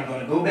she said, I'm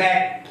going to go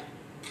back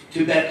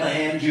to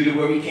Bethlehem, Judah,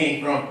 where we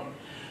came from.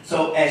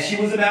 So as she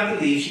was about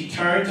to leave, she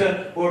turned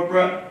to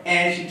Orpah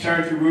and she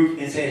turned to Ruth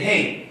and said,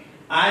 hey,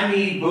 I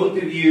need both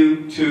of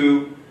you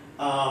to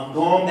go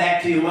on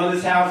back to your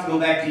mother's house, go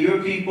back to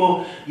your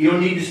people. You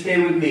don't need to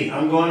stay with me.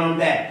 I'm going on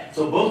back.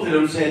 So both of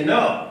them said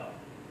no.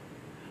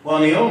 Well,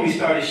 Naomi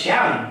started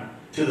shouting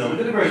to them. Look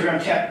at the verse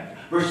around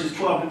verses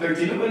 12 and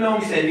 13. Look what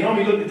Naomi said.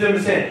 Naomi looked at them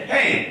and said,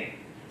 hey,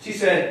 she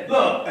said,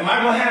 look, am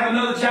I going to have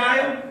another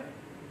child?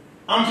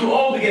 I'm too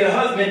old to get a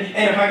husband,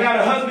 and if I got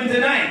a husband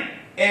tonight,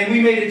 and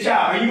we made a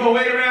child, are you going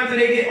to wait around till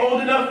they get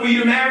old enough for you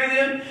to marry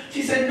them?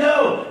 She said,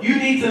 no, you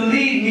need to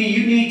leave me.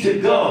 You need to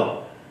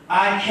go.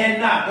 I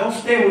cannot. Don't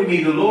stay with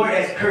me. The Lord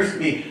has cursed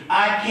me.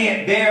 I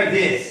can't bear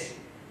this.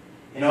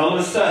 And all of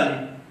a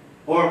sudden,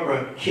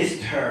 Orpah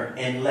kissed her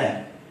and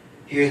left.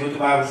 Here's what the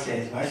Bible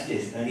says. Watch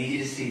this. I need you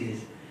to see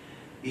this.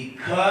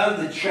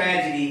 Because the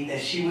tragedy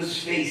that she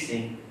was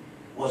facing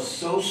was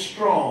so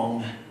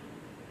strong,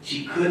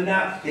 she could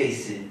not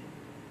face it.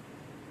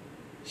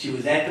 She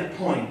was at the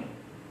point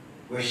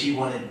where she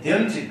wanted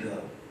them to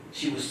go.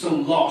 She was so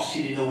lost,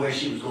 she didn't know where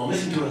she was going.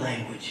 Listen to her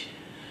language.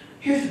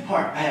 Here's the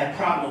part I have a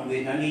problem with,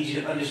 and I need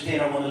you to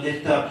understand, I want to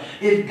lift up.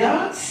 If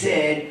God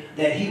said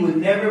that he would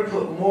never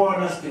put more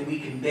on us than we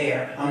can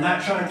bear, I'm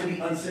not trying to be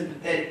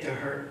unsympathetic to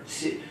her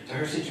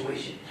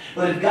situation.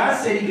 But if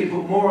God said he could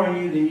put more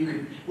on you than you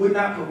can, would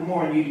not put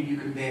more on you than you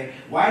can bear,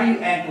 why do you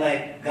act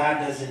like God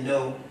doesn't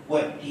know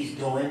what he's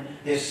doing?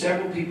 There's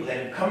several people that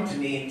have come to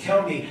me and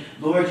tell me,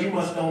 Lord, you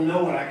must don't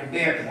know what I can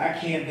bear because I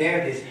can't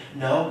bear this.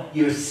 No,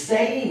 you're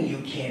saying you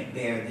can't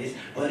bear this,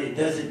 but it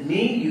doesn't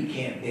mean you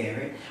can't bear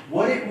it.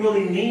 What it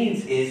really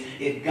means is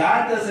if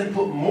God doesn't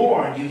put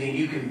more on you than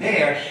you can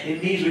bear,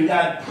 it means when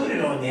God put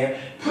it on there,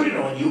 put it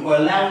on you or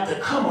allow it to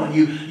come on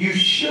you, you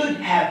should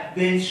have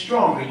been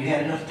stronger. You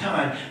had enough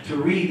time to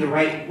read the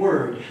right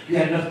word. You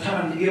had enough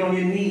time to get on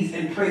your knees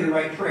and pray the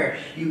right prayer.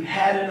 You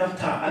had enough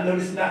time. I know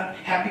this is not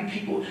happy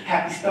people,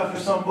 happy stuff for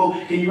some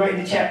folks. Can you write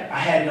in the chat? I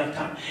had enough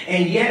time.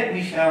 And yet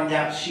we found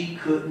out she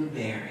couldn't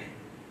bear it.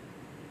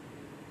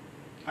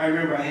 I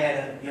remember I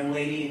had a young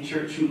lady in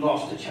church who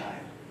lost a child.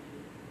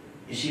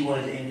 And she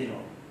wanted to end it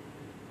all.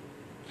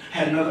 I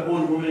had another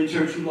older woman in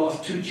church who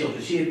lost 2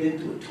 children. She had been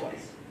through it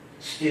twice.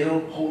 Still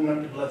holding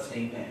up the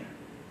bloodstained banner.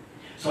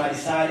 So I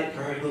decided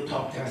for her to go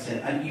talk to her. I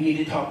said, you need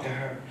to talk to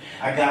her.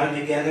 I got them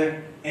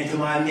together. And to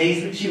my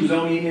amazement, she was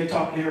only in there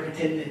talking to her for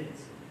 10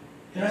 minutes.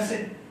 And I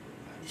said,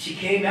 she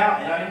came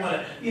out, and I didn't want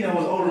to,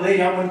 as an older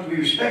lady, I wanted to be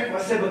respectful.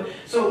 I said, but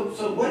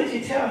so what did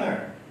you tell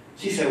her?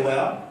 She said,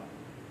 well,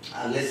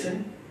 I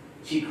listened.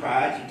 She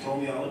cried. She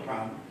told me all the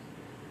problems.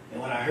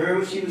 And when I heard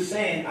what she was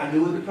saying, I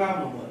knew what the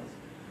problem was.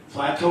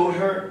 So I told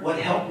her what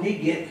helped me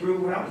get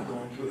through what I was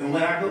going through and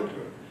when I go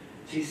through.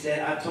 She said,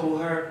 I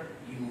told her,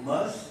 you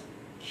must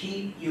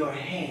keep your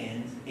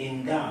hands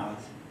in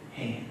God's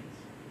hands.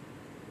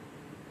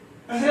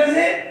 I said, that's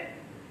it.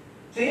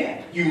 See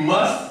it? You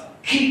must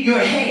keep your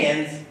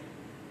hands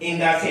in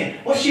God's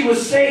hand. What she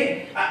was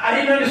saying, I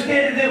didn't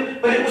understand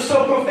it, but it was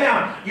so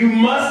profound. You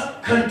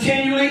must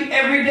continually,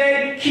 every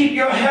day, keep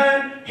your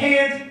hands,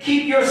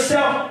 keep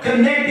yourself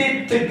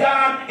connected to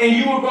God, and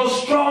you will grow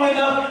strong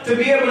enough to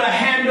be able to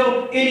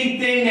handle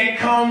anything that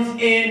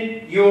comes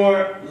in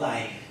your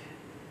life.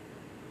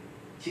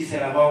 She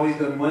said, I've always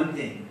done one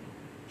thing.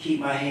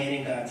 Keep my hand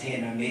in God's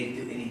hand. I made it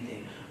through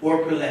anything.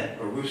 Orpah left,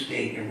 but Ruth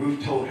stayed. And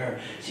Ruth told her,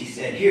 she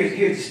said, here's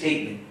the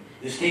statement.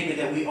 The statement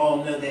that we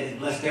all know that has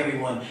blessed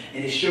everyone.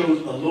 And it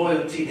shows a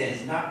loyalty that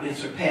has not been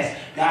surpassed.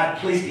 God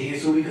placed it here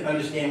so we can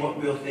understand what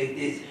real faith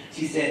is.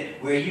 She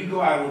said, where you go,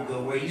 I will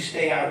go. Where you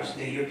stay, I will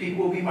stay. Your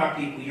people will be my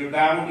people. Your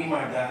God will be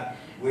my God.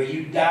 Where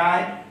you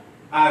die,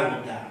 I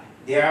will die.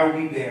 There I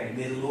will be buried.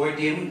 May the Lord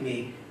deal with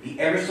me, be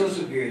ever so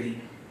severely,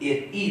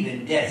 if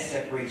even death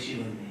separates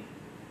you and me.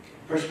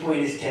 First point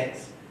is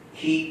text.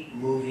 Keep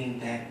moving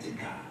back to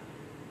God.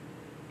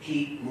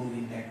 Keep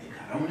moving back to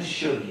God. I'm going to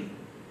show you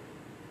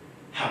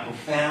how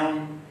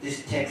profound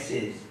this text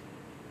is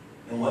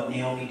and what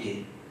Naomi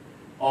did.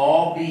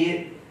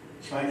 albeit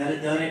she might not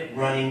have done it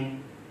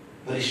running,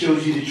 but it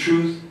shows you the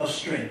truth of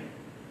strength.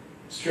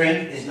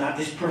 Strength is not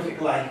this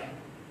perfect life.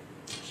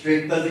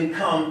 Strength doesn't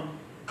come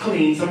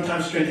clean.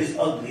 Sometimes strength is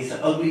ugly. It's an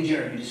ugly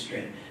journey to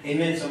strength.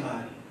 Amen,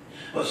 somebody.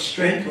 But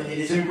strength, when it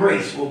is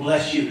embraced, will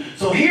bless you.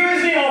 So here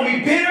is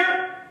Naomi,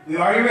 bitter. We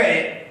already read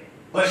it.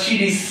 But she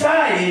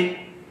decided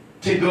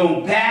to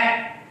go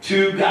back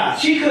to God.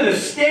 She could have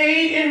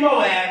stayed in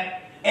Moab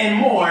and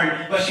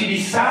mourned, but she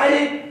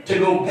decided to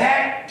go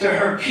back to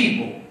her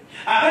people.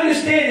 I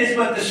understand this,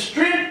 but the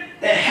strength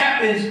that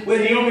happens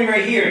with Naomi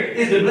right here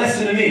is the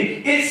blessing to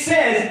me. It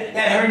says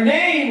that her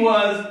name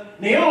was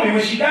Naomi.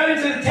 When she got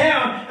into the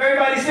town,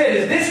 everybody said,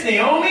 is this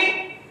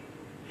Naomi?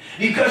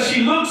 Because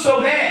she looked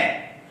so bad.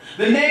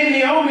 The name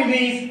Naomi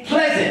means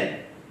pleasant.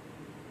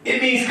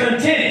 It means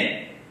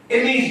contented.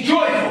 It means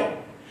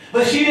joyful.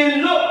 But she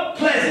didn't look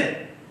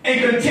pleasant and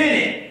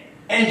contented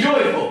and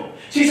joyful.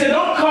 She said,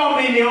 don't call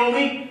me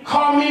Naomi,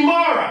 call me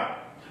Mara.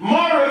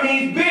 Mara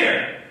means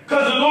bitter,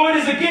 because the Lord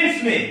is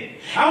against me.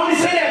 I only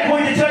say that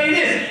point to tell you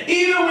this.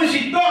 Even when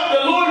she thought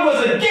the Lord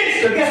was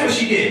against her, guess what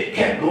she did?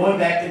 Kept going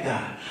back to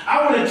God.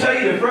 I want to tell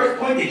you the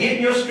first point to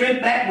getting your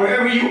strength back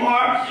wherever you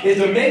are is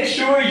to make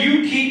sure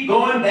you keep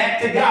going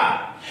back to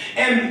God.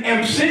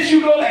 And since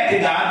you go back to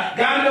God,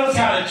 God knows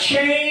how to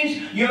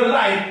change your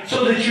life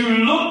so that you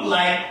look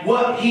like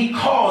what he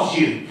calls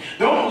you.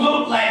 Don't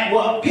look like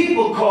what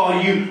people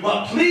call you,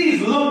 but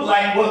please look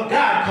like what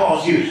God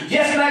calls you.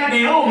 Just like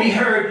Naomi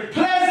heard,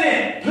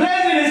 pleasant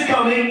is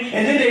coming,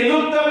 and then they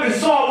looked up and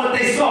saw what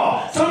they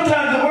saw.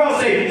 Sometimes the world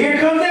say, here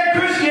comes that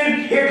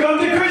Christian, here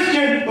comes the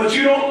Christian, but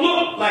you don't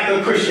look like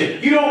a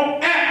Christian. You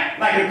don't act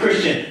like a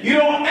Christian. You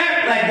don't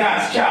act like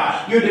God's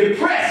child. You're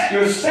depressed.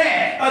 You're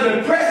sad. A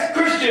depressed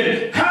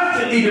Christian,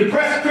 constantly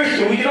depressed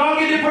Christian, we can all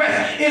get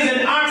depressed, is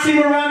an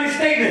oxymoronic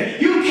statement.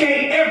 You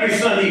can't every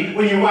Sunday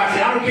when you watch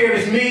it. I don't care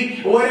if it's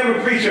me or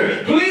whatever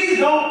preacher. Please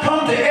don't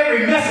come to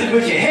every message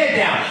with your head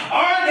down.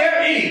 Are there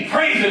any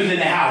praisers in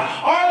the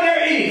house? Are there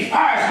any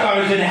fire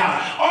starters in the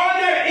house? Are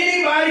there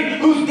anybody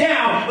who's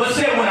down but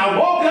said, when I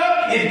woke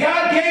up, if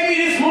God gave me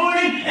this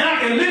morning and I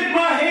can lift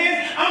my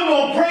hands, I'm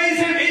going to praise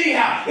him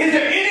anyhow? Is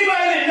there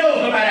anybody that knows,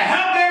 no matter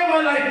how bad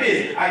my life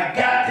is, I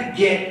got to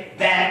get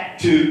back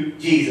to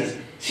Jesus?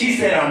 She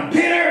said, I'm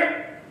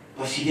bitter,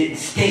 but she didn't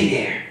stay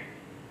there.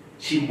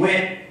 She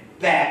went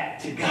back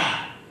to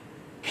God.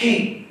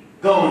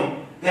 Keep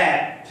going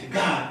back to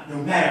God, no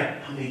matter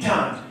how many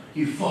times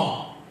you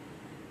fall.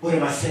 What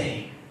am I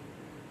saying?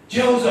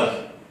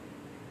 Joseph,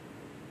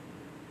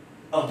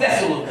 a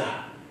vessel of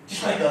God,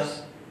 just like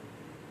us,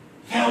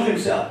 found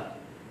himself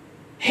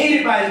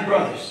hated by his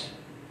brothers,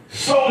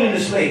 sold into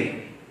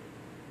slavery,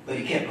 but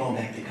he kept going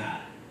back to God.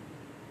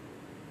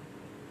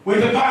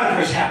 Went to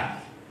Potiphar's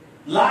house,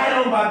 lied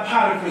on by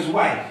Potiphar's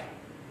wife,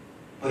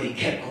 but he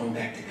kept going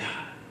back to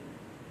God.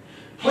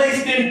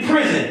 Placed in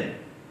prison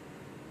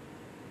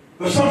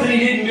for something he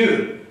didn't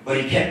do, but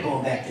he kept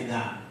going back to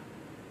God.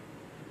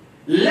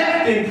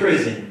 Left in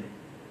prison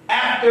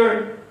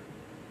after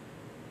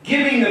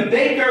giving the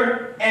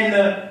baker and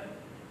the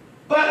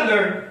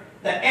butler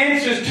the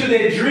answers to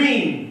their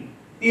dream,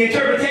 the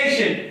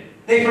interpretation.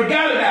 They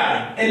forgot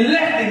about him and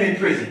left him in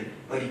prison,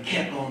 but he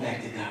kept going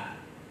back to God.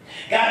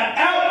 Got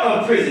out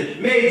of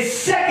prison, made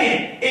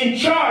second in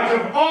charge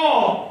of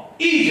all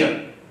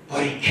Egypt,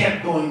 but he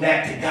kept going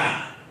back to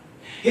God.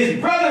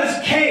 His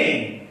brothers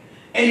came,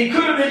 and he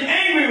could have been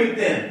angry with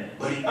them,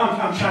 but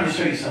I'm trying to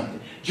show you something.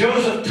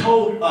 Joseph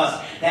told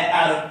us that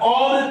out of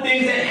all the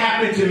things that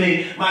happened to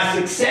me, my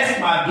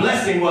success, my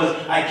blessing was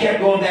I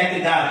kept going back to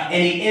God.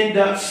 And he ended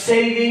up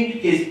saving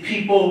his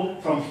people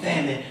from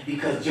famine,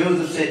 because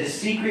Joseph said the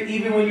secret,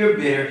 even when you're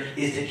bitter,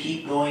 is to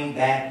keep going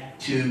back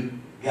to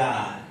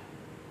God.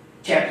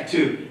 Chapter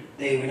 2,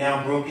 they were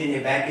now broken.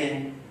 They're back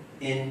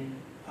in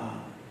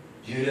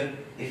Judah.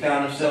 They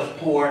found themselves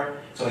poor.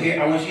 So here,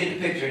 I want you to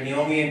get the picture.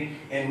 Naomi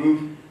and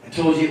Ruth, I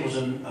told you it was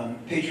a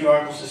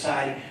patriarchal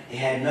society. They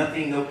had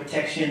nothing, no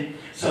protection.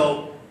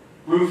 So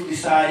Ruth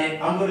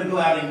decided, I'm going to go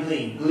out and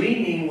glean.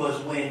 Gleaning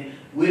was when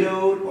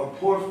widowed or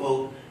poor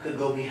folk could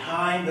go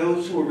behind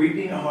those who were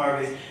reaping the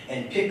harvest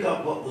and pick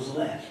up what was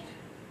left.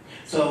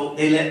 So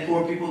they let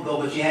poor people go,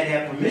 but you had to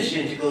have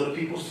permission to go to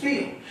people's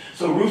field.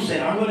 So Ruth said,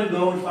 I'm going to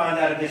go and find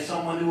out if there's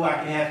someone who I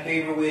can have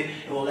favor with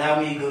and will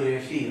allow me to go to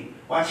their field.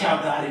 Watch how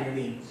God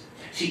intervenes.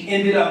 She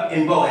ended up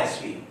in Boaz's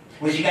field.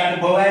 When she got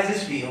to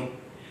Boaz's field,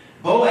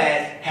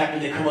 Boaz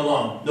happened to come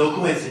along. No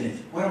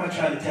coincidence. What am I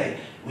trying to tell you?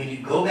 When you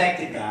go back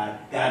to God,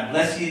 God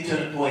blesses you to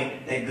the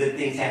point that good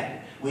things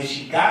happen. When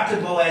she got to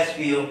Boaz's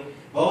field,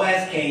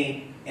 Boaz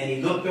came and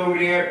he looked over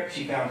there.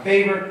 She found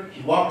favor.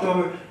 He walked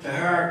over to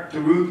her, to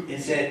Ruth,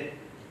 and said,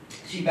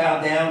 she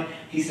bowed down.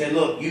 He said,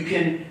 look, you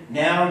can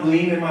now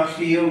glean in my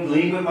field,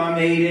 glean with my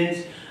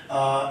maidens,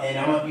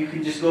 and you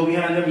can just go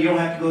behind them. You don't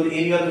have to go to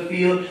any other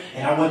field,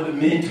 and I want the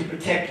men to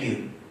protect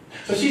you.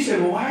 So she said,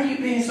 well, why are you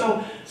being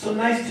so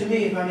nice to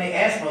me, if I may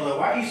ask, my Lord?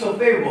 Why are you so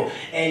favorable?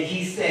 And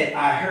he said,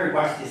 I heard,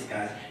 watch this,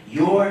 guys.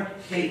 Your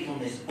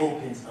faithfulness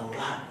opens a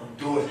lot of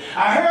doors.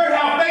 I heard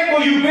how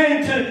faithful you've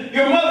been to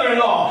your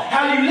mother-in-law,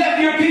 how you left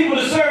your people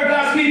to serve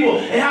God's people,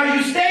 and how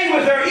you stayed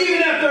with her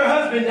even after her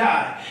husband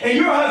died, and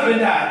your husband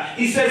died.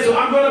 He said, so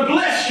I'm going to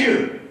bless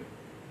you.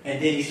 And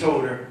then he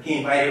told her, he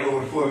invited her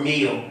over for a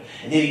meal.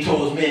 And then he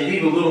told his men,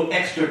 leave a little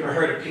extra for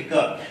her to pick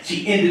up.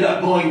 She ended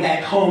up going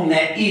back home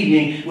that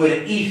evening with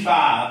an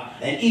ephod.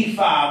 An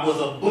ephod was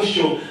a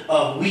bushel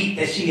of wheat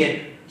that she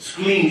had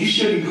gleaned. You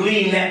shouldn't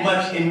glean that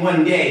much in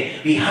one day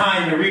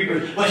behind the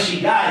reapers. But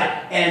she got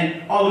it.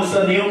 And all of a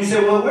sudden Naomi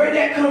said, well, where'd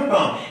that come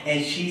from?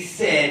 And she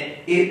said,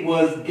 it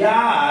was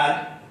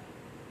God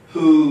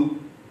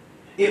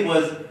it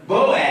was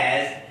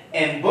Boaz.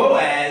 And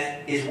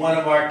Boaz is one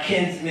of our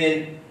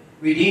kinsmen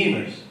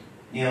redeemers.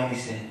 Naomi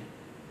said,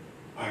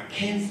 our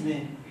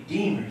kinsmen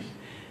redeemers.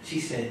 She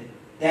said,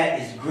 that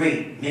is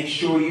great. Make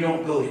sure you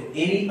don't go to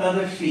any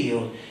other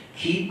field.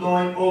 Keep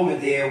going over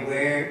there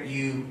where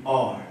you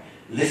are.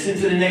 Listen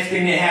to the next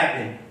thing that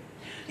happened.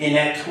 In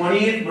that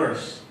 20th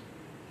verse,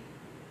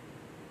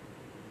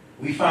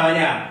 we find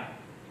out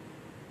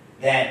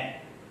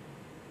that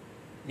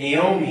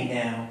Naomi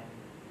now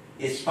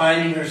is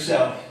finding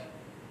herself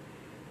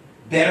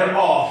better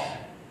off.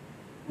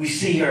 We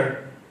see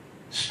her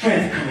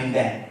strength coming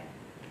back.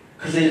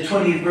 Because in the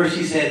 20th verse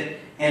she said,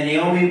 and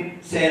Naomi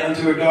said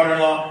unto her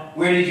daughter-in-law,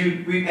 where did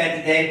you reap that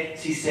today?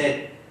 She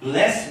said,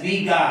 blessed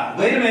be God.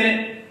 Wait a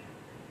minute.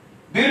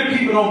 Bitter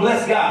people don't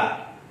bless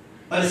God.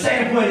 But the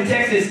second point in the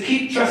text is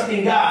keep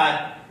trusting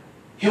God.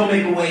 He'll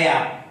make a way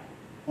out.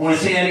 I want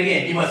to say that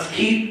again. You must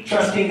keep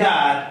trusting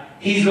God.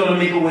 He's going to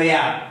make a way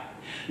out.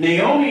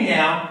 Naomi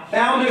now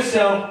found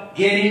herself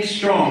getting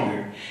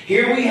stronger.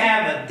 Here we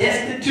have a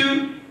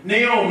destitute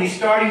Naomi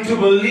starting to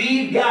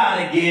believe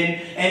God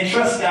again and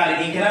trust God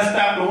again. Can I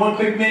stop for one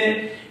quick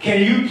minute?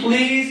 Can you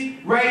please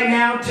right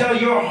now tell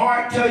your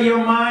heart, tell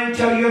your mind,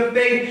 tell your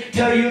faith,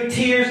 tell your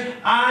tears,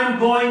 I'm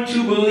going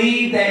to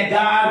believe that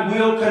God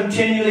will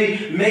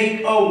continually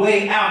make a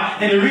way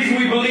out. And the reason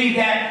we believe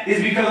that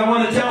is because I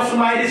want to tell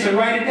somebody this and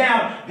write it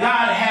down.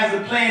 God has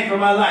a plan for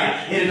my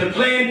life. And if the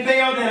plan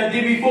failed that I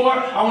did before,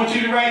 I want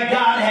you to write,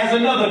 God has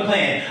another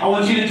plan. I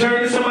want you to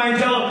turn to somebody and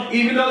tell them,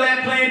 even though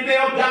that plan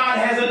failed, God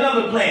has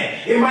another plan.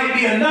 It might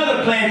be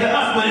another plan to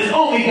us, but it's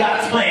only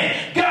God's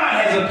plan.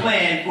 God has a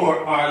plan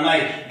for our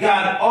life.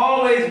 God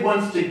always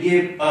wants to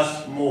give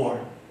us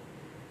more.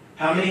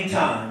 How many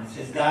times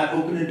has God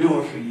opened the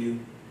door for you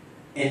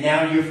and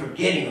now you're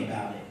forgetting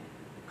about it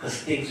because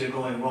things are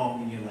going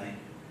wrong in your life?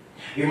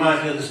 It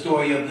reminds me of the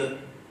story of the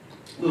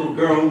little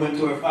girl who went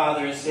to her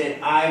father and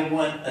said, I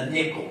want a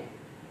nickel.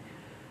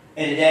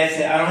 And the dad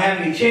said, I don't have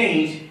any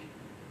change.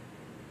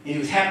 And he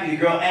was happy the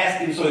girl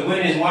asked him, so he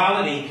went in his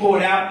wallet and he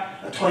pulled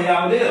out a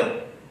 $20 bill.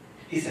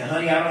 He said,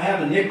 honey, I don't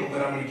have a nickel,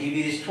 but I'm going to give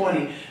you this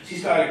 20. She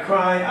started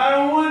crying, I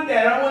don't want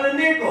that, I want a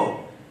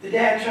nickel. The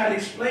dad tried to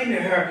explain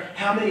to her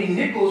how many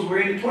nickels were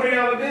in the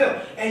 $20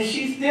 bill. And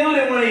she still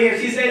didn't want to hear.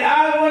 She said,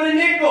 I want a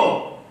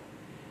nickel.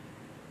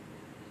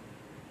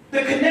 The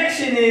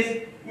connection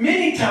is,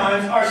 many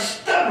times, our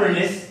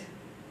stubbornness.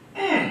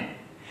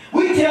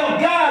 We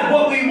tell God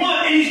what we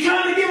want, and He's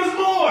trying to give us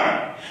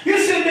more. You're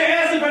sitting there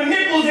asking for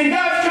nickels, and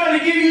God's trying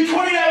to give you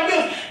 $20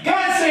 bills.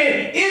 God's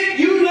saying, if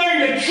you learn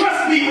to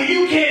trust me when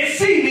you can't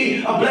see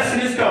me, a blessing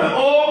is coming.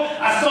 Oh,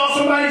 I saw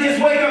somebody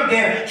just wake up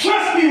there.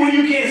 Trust me when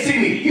you can't see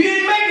me. You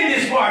didn't make it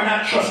this far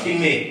not trusting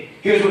me.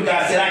 Here's what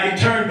God said. I can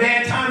turn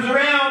bad times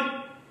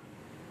around.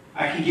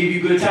 I can give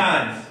you good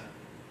times.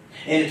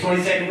 In the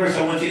 22nd verse,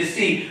 I want you to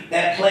see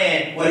that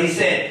plan, what he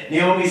said.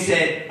 Naomi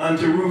said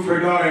unto Ruth, her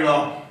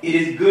daughter-in-law, it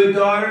is good,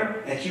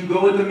 daughter, that you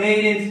go with the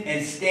maidens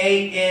and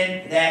stay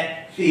in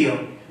that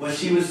field. What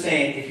she was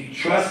saying, if you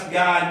trust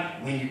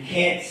God when you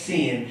can't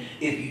see Him,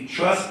 if you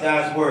trust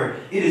God's word,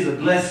 it is a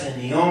blessing.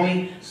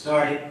 Naomi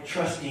started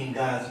trusting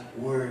God's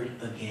word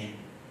again.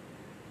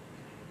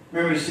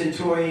 Remember the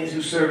centurions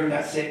whose servant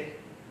got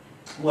sick?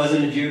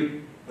 Wasn't a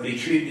Jew, but he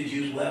treated the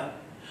Jews well.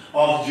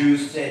 All the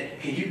Jews said,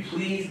 can you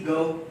please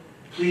go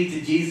plead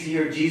to Jesus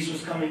here? Jesus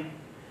was coming.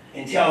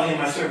 And tell him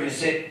my servant is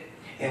sick.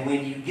 And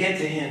when you get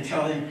to him,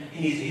 tell him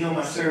he needs to heal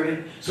my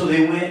servant. So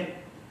they went,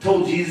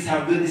 told Jesus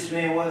how good this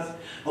man was.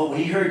 But when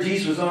he heard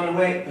Jesus was on the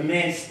way, the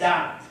man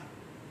stopped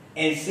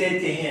and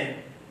said to him,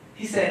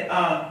 he said,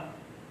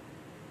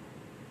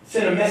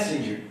 send a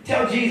messenger.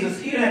 Tell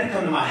Jesus, you don't have to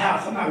come to my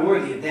house. I'm not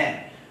worthy of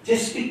that.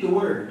 Just speak the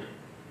word,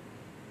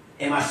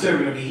 and my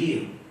servant will be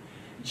healed.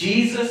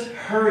 Jesus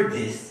heard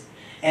this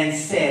and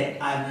said,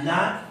 I've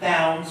not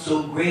found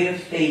so great a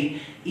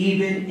faith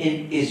even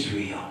in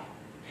Israel.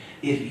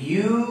 If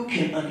you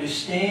can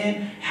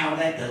understand how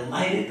that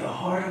delighted the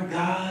heart of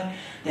God,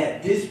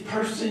 that this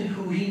person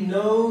who he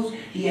knows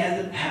he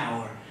has the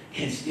power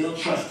can still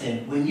trust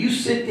him. When you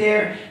sit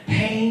there,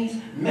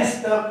 pains,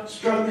 messed up,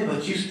 struggling,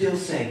 but you still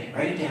say,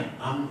 write it down,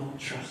 I'm going to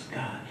trust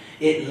God.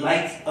 It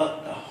lights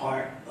up the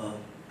heart of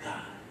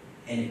God,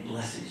 and it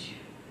blesses you.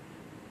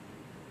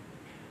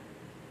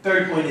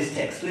 Third point is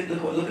text. Look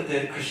at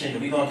the crescendo.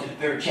 We go into the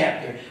third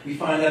chapter. We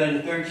find out in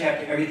the third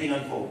chapter everything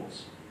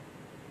unfolds.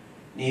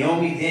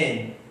 Naomi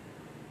then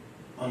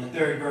on the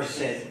 3rd verse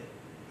says,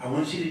 I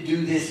want you to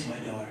do this, my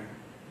daughter.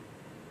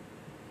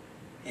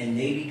 And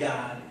maybe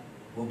God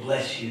will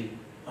bless you.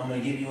 I'm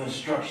going to give you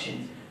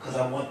instructions because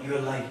I want your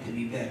life to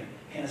be better.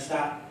 Can I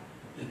stop?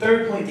 The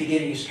 3rd point to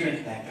getting your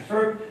strength back.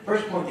 The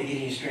first point to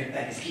getting your strength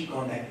back is keep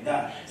going back to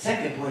God.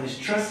 2nd point is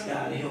trust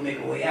God and He'll make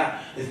a way out.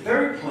 The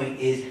 3rd point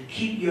is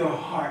keep your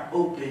heart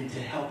open to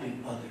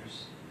helping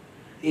others.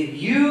 If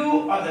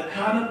you are the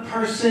kind of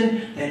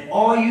person that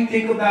all you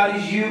think about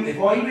is you, if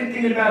all you've been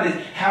thinking about is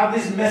how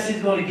this message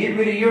is going to get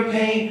rid of your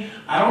pain,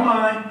 I don't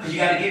mind, because you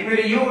got to get rid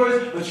of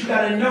yours, but you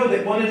got to know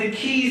that one of the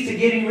keys to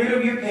getting rid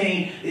of your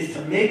pain is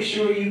to make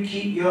sure you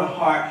keep your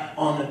heart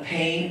on the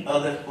pain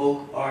other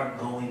folk are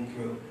going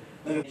through.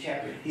 Look at the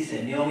chapter. He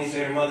said, Naomi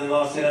said, her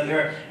mother-in-law said unto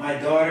her, my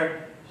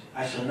daughter,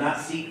 I shall not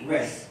seek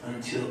rest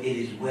until it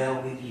is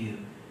well with you.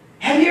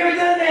 Have you ever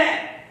done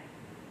that?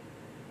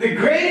 The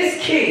greatest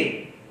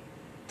key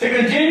to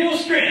continual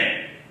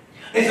strength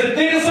is to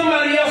think of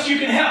somebody else you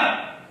can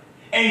help.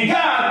 And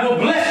God will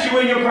bless you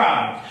in your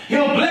problems.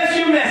 He'll bless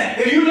your mess.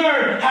 If you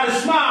learn how to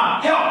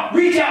smile, help,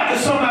 reach out to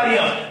somebody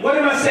else. What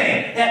am I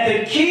saying? That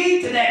the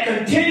key to that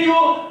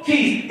continual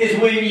peace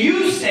is when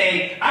you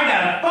say, I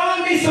got to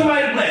find me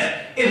somebody to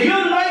bless. If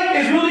your life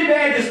is really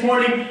bad this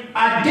morning,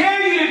 I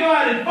dare you to go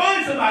out and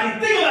find somebody,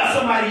 think about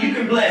somebody you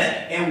can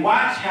bless, and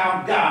watch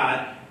how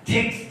God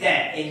takes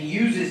that and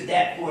uses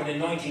that for an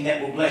anointing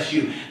that will bless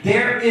you.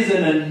 There is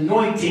an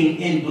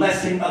anointing in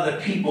blessing other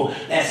people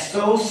that's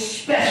so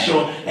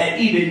special that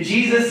even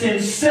Jesus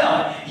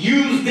himself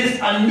used this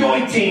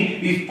anointing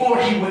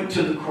before he went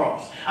to the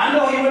cross. I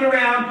know he went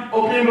around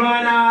opening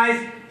blind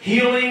eyes,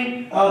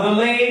 healing the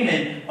lame,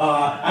 and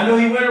I know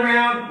he went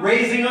around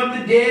raising up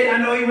the dead. I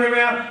know he went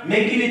around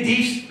making the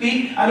deaf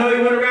speak. I know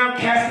he went around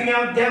casting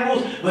out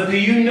devils. But do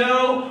you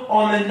know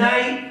on the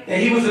night that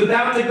he was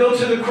about to go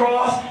to the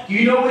cross,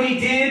 you know what he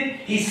did?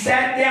 He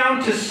sat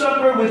down to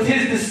supper with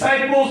his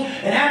disciples,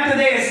 and after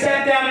they had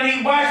sat down and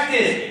he watched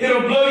this,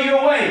 it'll blow you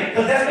away,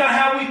 because that's not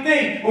how we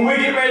think when we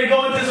get ready to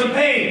go into some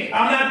pain.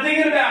 I'm not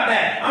thinking about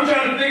that. I'm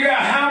trying to figure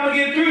out how I'm going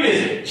to get through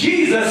this.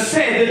 Jesus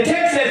said, the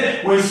text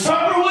says, when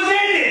supper was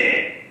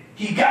ended,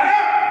 he got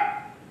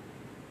up,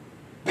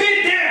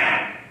 bent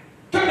down,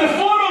 took the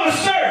form of a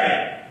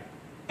servant,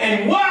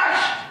 and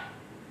washed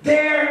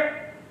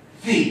their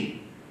feet.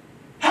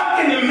 How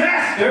can the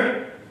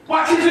master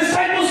wash his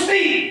disciples'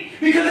 feet?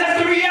 Because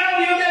that's the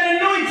reality of that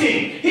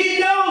anointing. He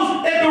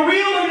knows that the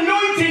real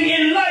anointing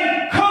in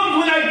life comes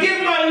when I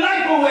give my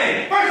life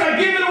away. First I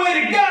give it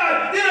away to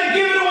God, then I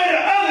give it away to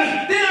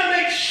others, then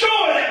I make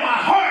sure that my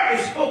heart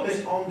is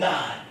focused on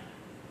God.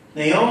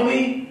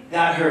 Naomi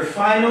got her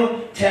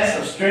final test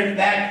of strength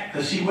back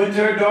because she went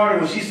to her daughter.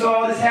 When she saw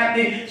all this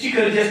happening, she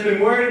could have just been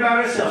worried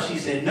about herself. She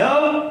said,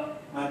 no,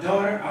 my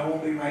daughter, I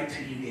won't be right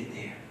till you get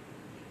there.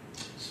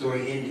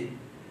 Story ended.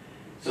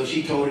 So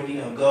she told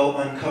him, go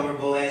uncover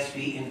Boaz's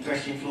feet in the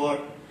threshing floor.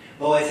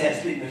 Boaz had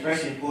to sleep in the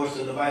threshing floor,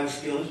 so the Bible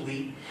still is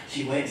weak.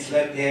 She went and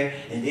slept there,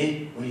 and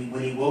then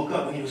when he woke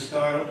up, when he was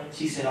startled,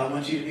 she said, I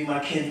want you to be my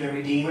kinsman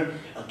redeemer.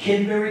 A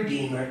kinsman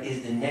redeemer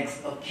is the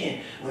next of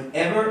kin.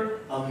 Whenever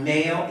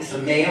it's a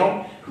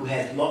male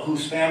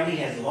whose family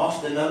has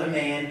lost another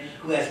man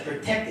who has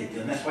protected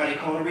them. That's why they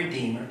call a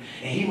redeemer.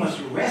 And he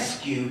must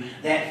rescue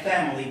that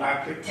family by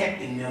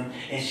protecting them.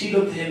 And she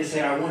looked at him and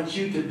said, I want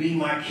you to be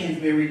my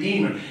kinsman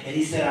redeemer. And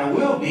he said, I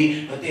will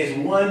be, but there's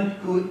one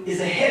who is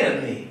ahead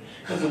of me.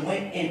 Because it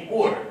went in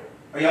order.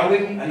 Are y'all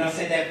with me? I know I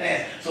said that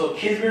fast. So a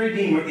kinsman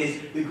redeemer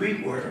is the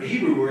Greek word, or the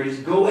Hebrew word is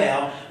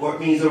goel, or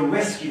it means a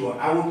rescuer.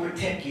 I will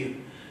protect you.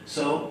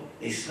 So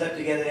they slept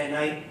together that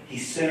night. He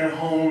sent her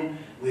home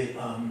with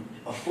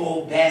a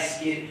full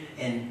basket.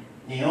 And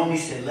Naomi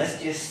said,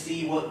 let's just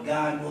see what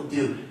God will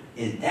do.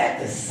 Is that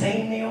the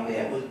same Naomi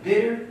that was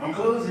bitter? I'm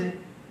closing.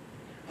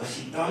 But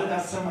she thought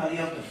about somebody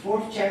else. The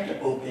 4th chapter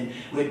opened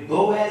with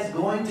Boaz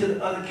going to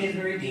the other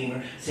kinsman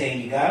redeemer,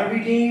 saying, you got to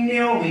redeem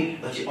Naomi,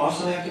 but you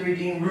also have to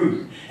redeem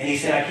Ruth. And he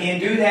said, I can't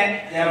do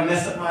that. That'll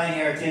mess up my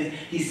inheritance.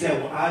 He said,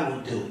 well, I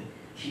will do it.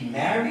 He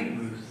married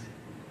Ruth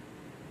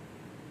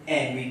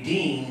and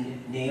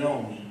redeemed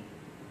Naomi.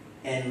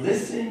 And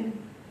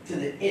listen to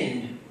the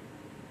end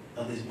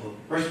of this book.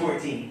 Verse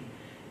 14.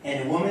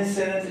 And the woman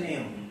said unto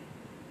Naomi,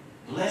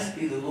 blessed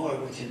be the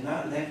Lord, which has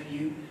not left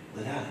you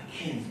without a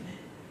kinsman,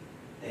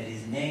 that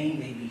his name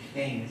may be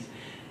famous.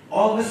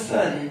 All of a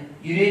sudden,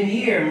 you didn't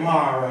hear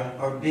Mara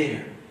or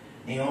bitter.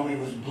 Naomi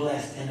was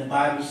blessed, and the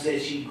Bible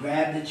says she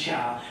grabbed the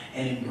child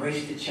and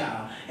embraced the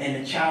child.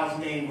 And the child's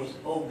name was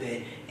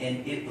Obed,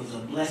 and it was a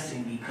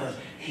blessing because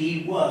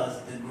he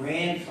was the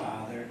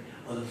grandfather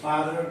or the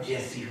father of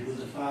Jesse, who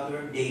was the father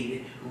of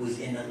David, who was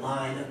in the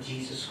line of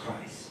Jesus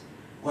Christ.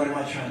 What am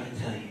I trying to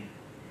tell you?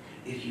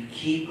 If you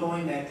keep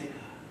going back to God,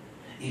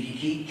 if you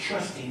keep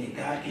trusting that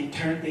God can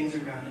turn things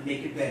around and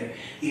make it better,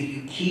 if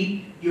you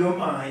keep your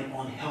mind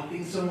on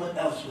helping someone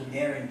else when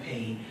they're in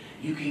pain,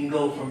 you can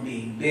go from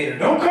being bitter.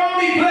 Don't call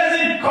me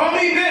pleasant, call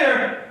me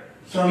bitter.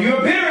 Some of you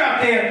are bitter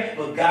out there,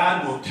 but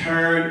God will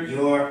turn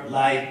your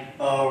life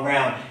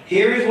around.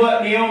 Here is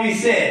what Naomi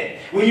said.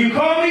 When you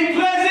call me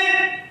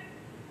pleasant,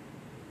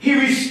 He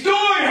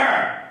restored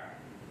her.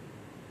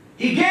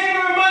 He gave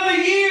her a mother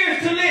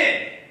years to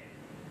live.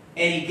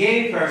 And he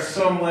gave her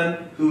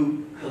someone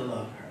who could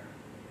love her.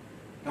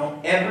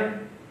 Don't ever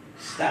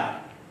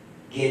stop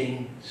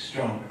getting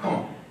stronger. Come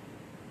on.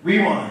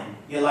 Rewind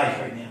your life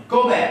right now.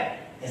 Go back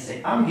and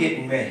say, I'm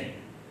getting ready.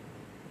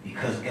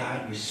 Because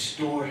God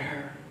restored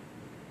her.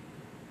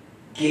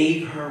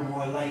 Gave her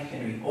more life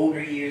in her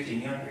older years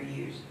and younger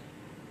years.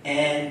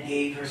 And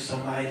gave her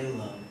somebody to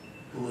love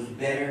who was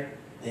better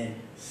than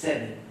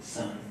 7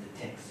 sons, the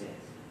text says.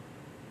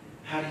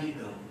 How do you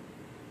go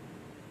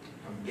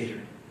from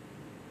bitter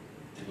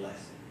to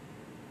blessed?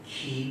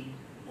 Keep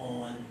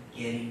on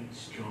getting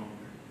stronger.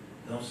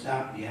 Don't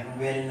stop. You haven't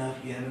read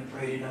enough. You haven't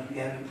prayed enough. You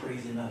haven't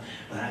praised enough.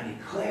 But I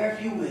declare,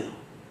 if you will,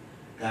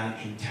 God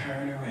can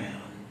turn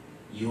around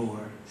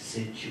your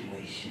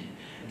situation.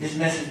 If this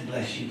message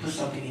bless you, put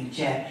something in the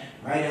chat.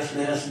 Write us.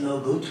 Let us know.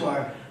 Go to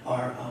our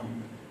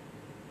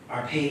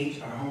page,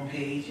 our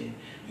homepage, and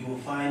you will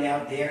find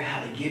out there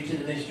how to give to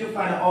the ministry. You'll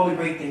find out all the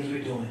great things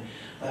we're doing.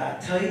 But I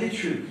tell you the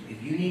truth,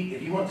 if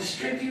you want the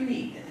strength you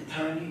need at the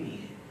time you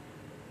need it,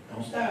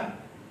 don't stop.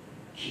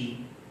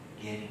 Keep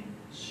getting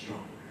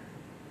stronger.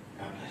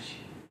 God bless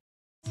you.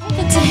 Take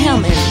it to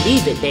him and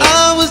leave it there.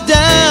 I was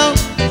down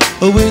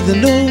with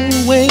no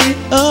way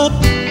up,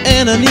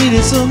 and I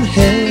needed some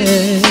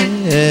help.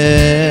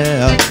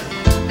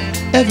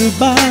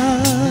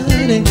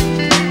 Everybody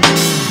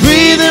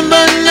breathing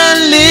but not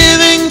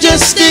living,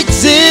 just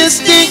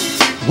existing.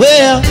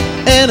 Well,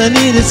 and I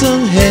needed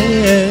some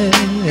help.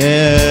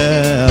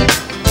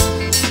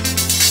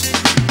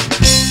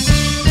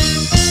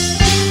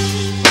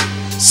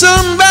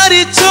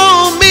 Somebody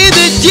told me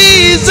that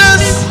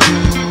Jesus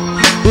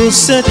will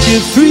set you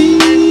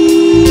free.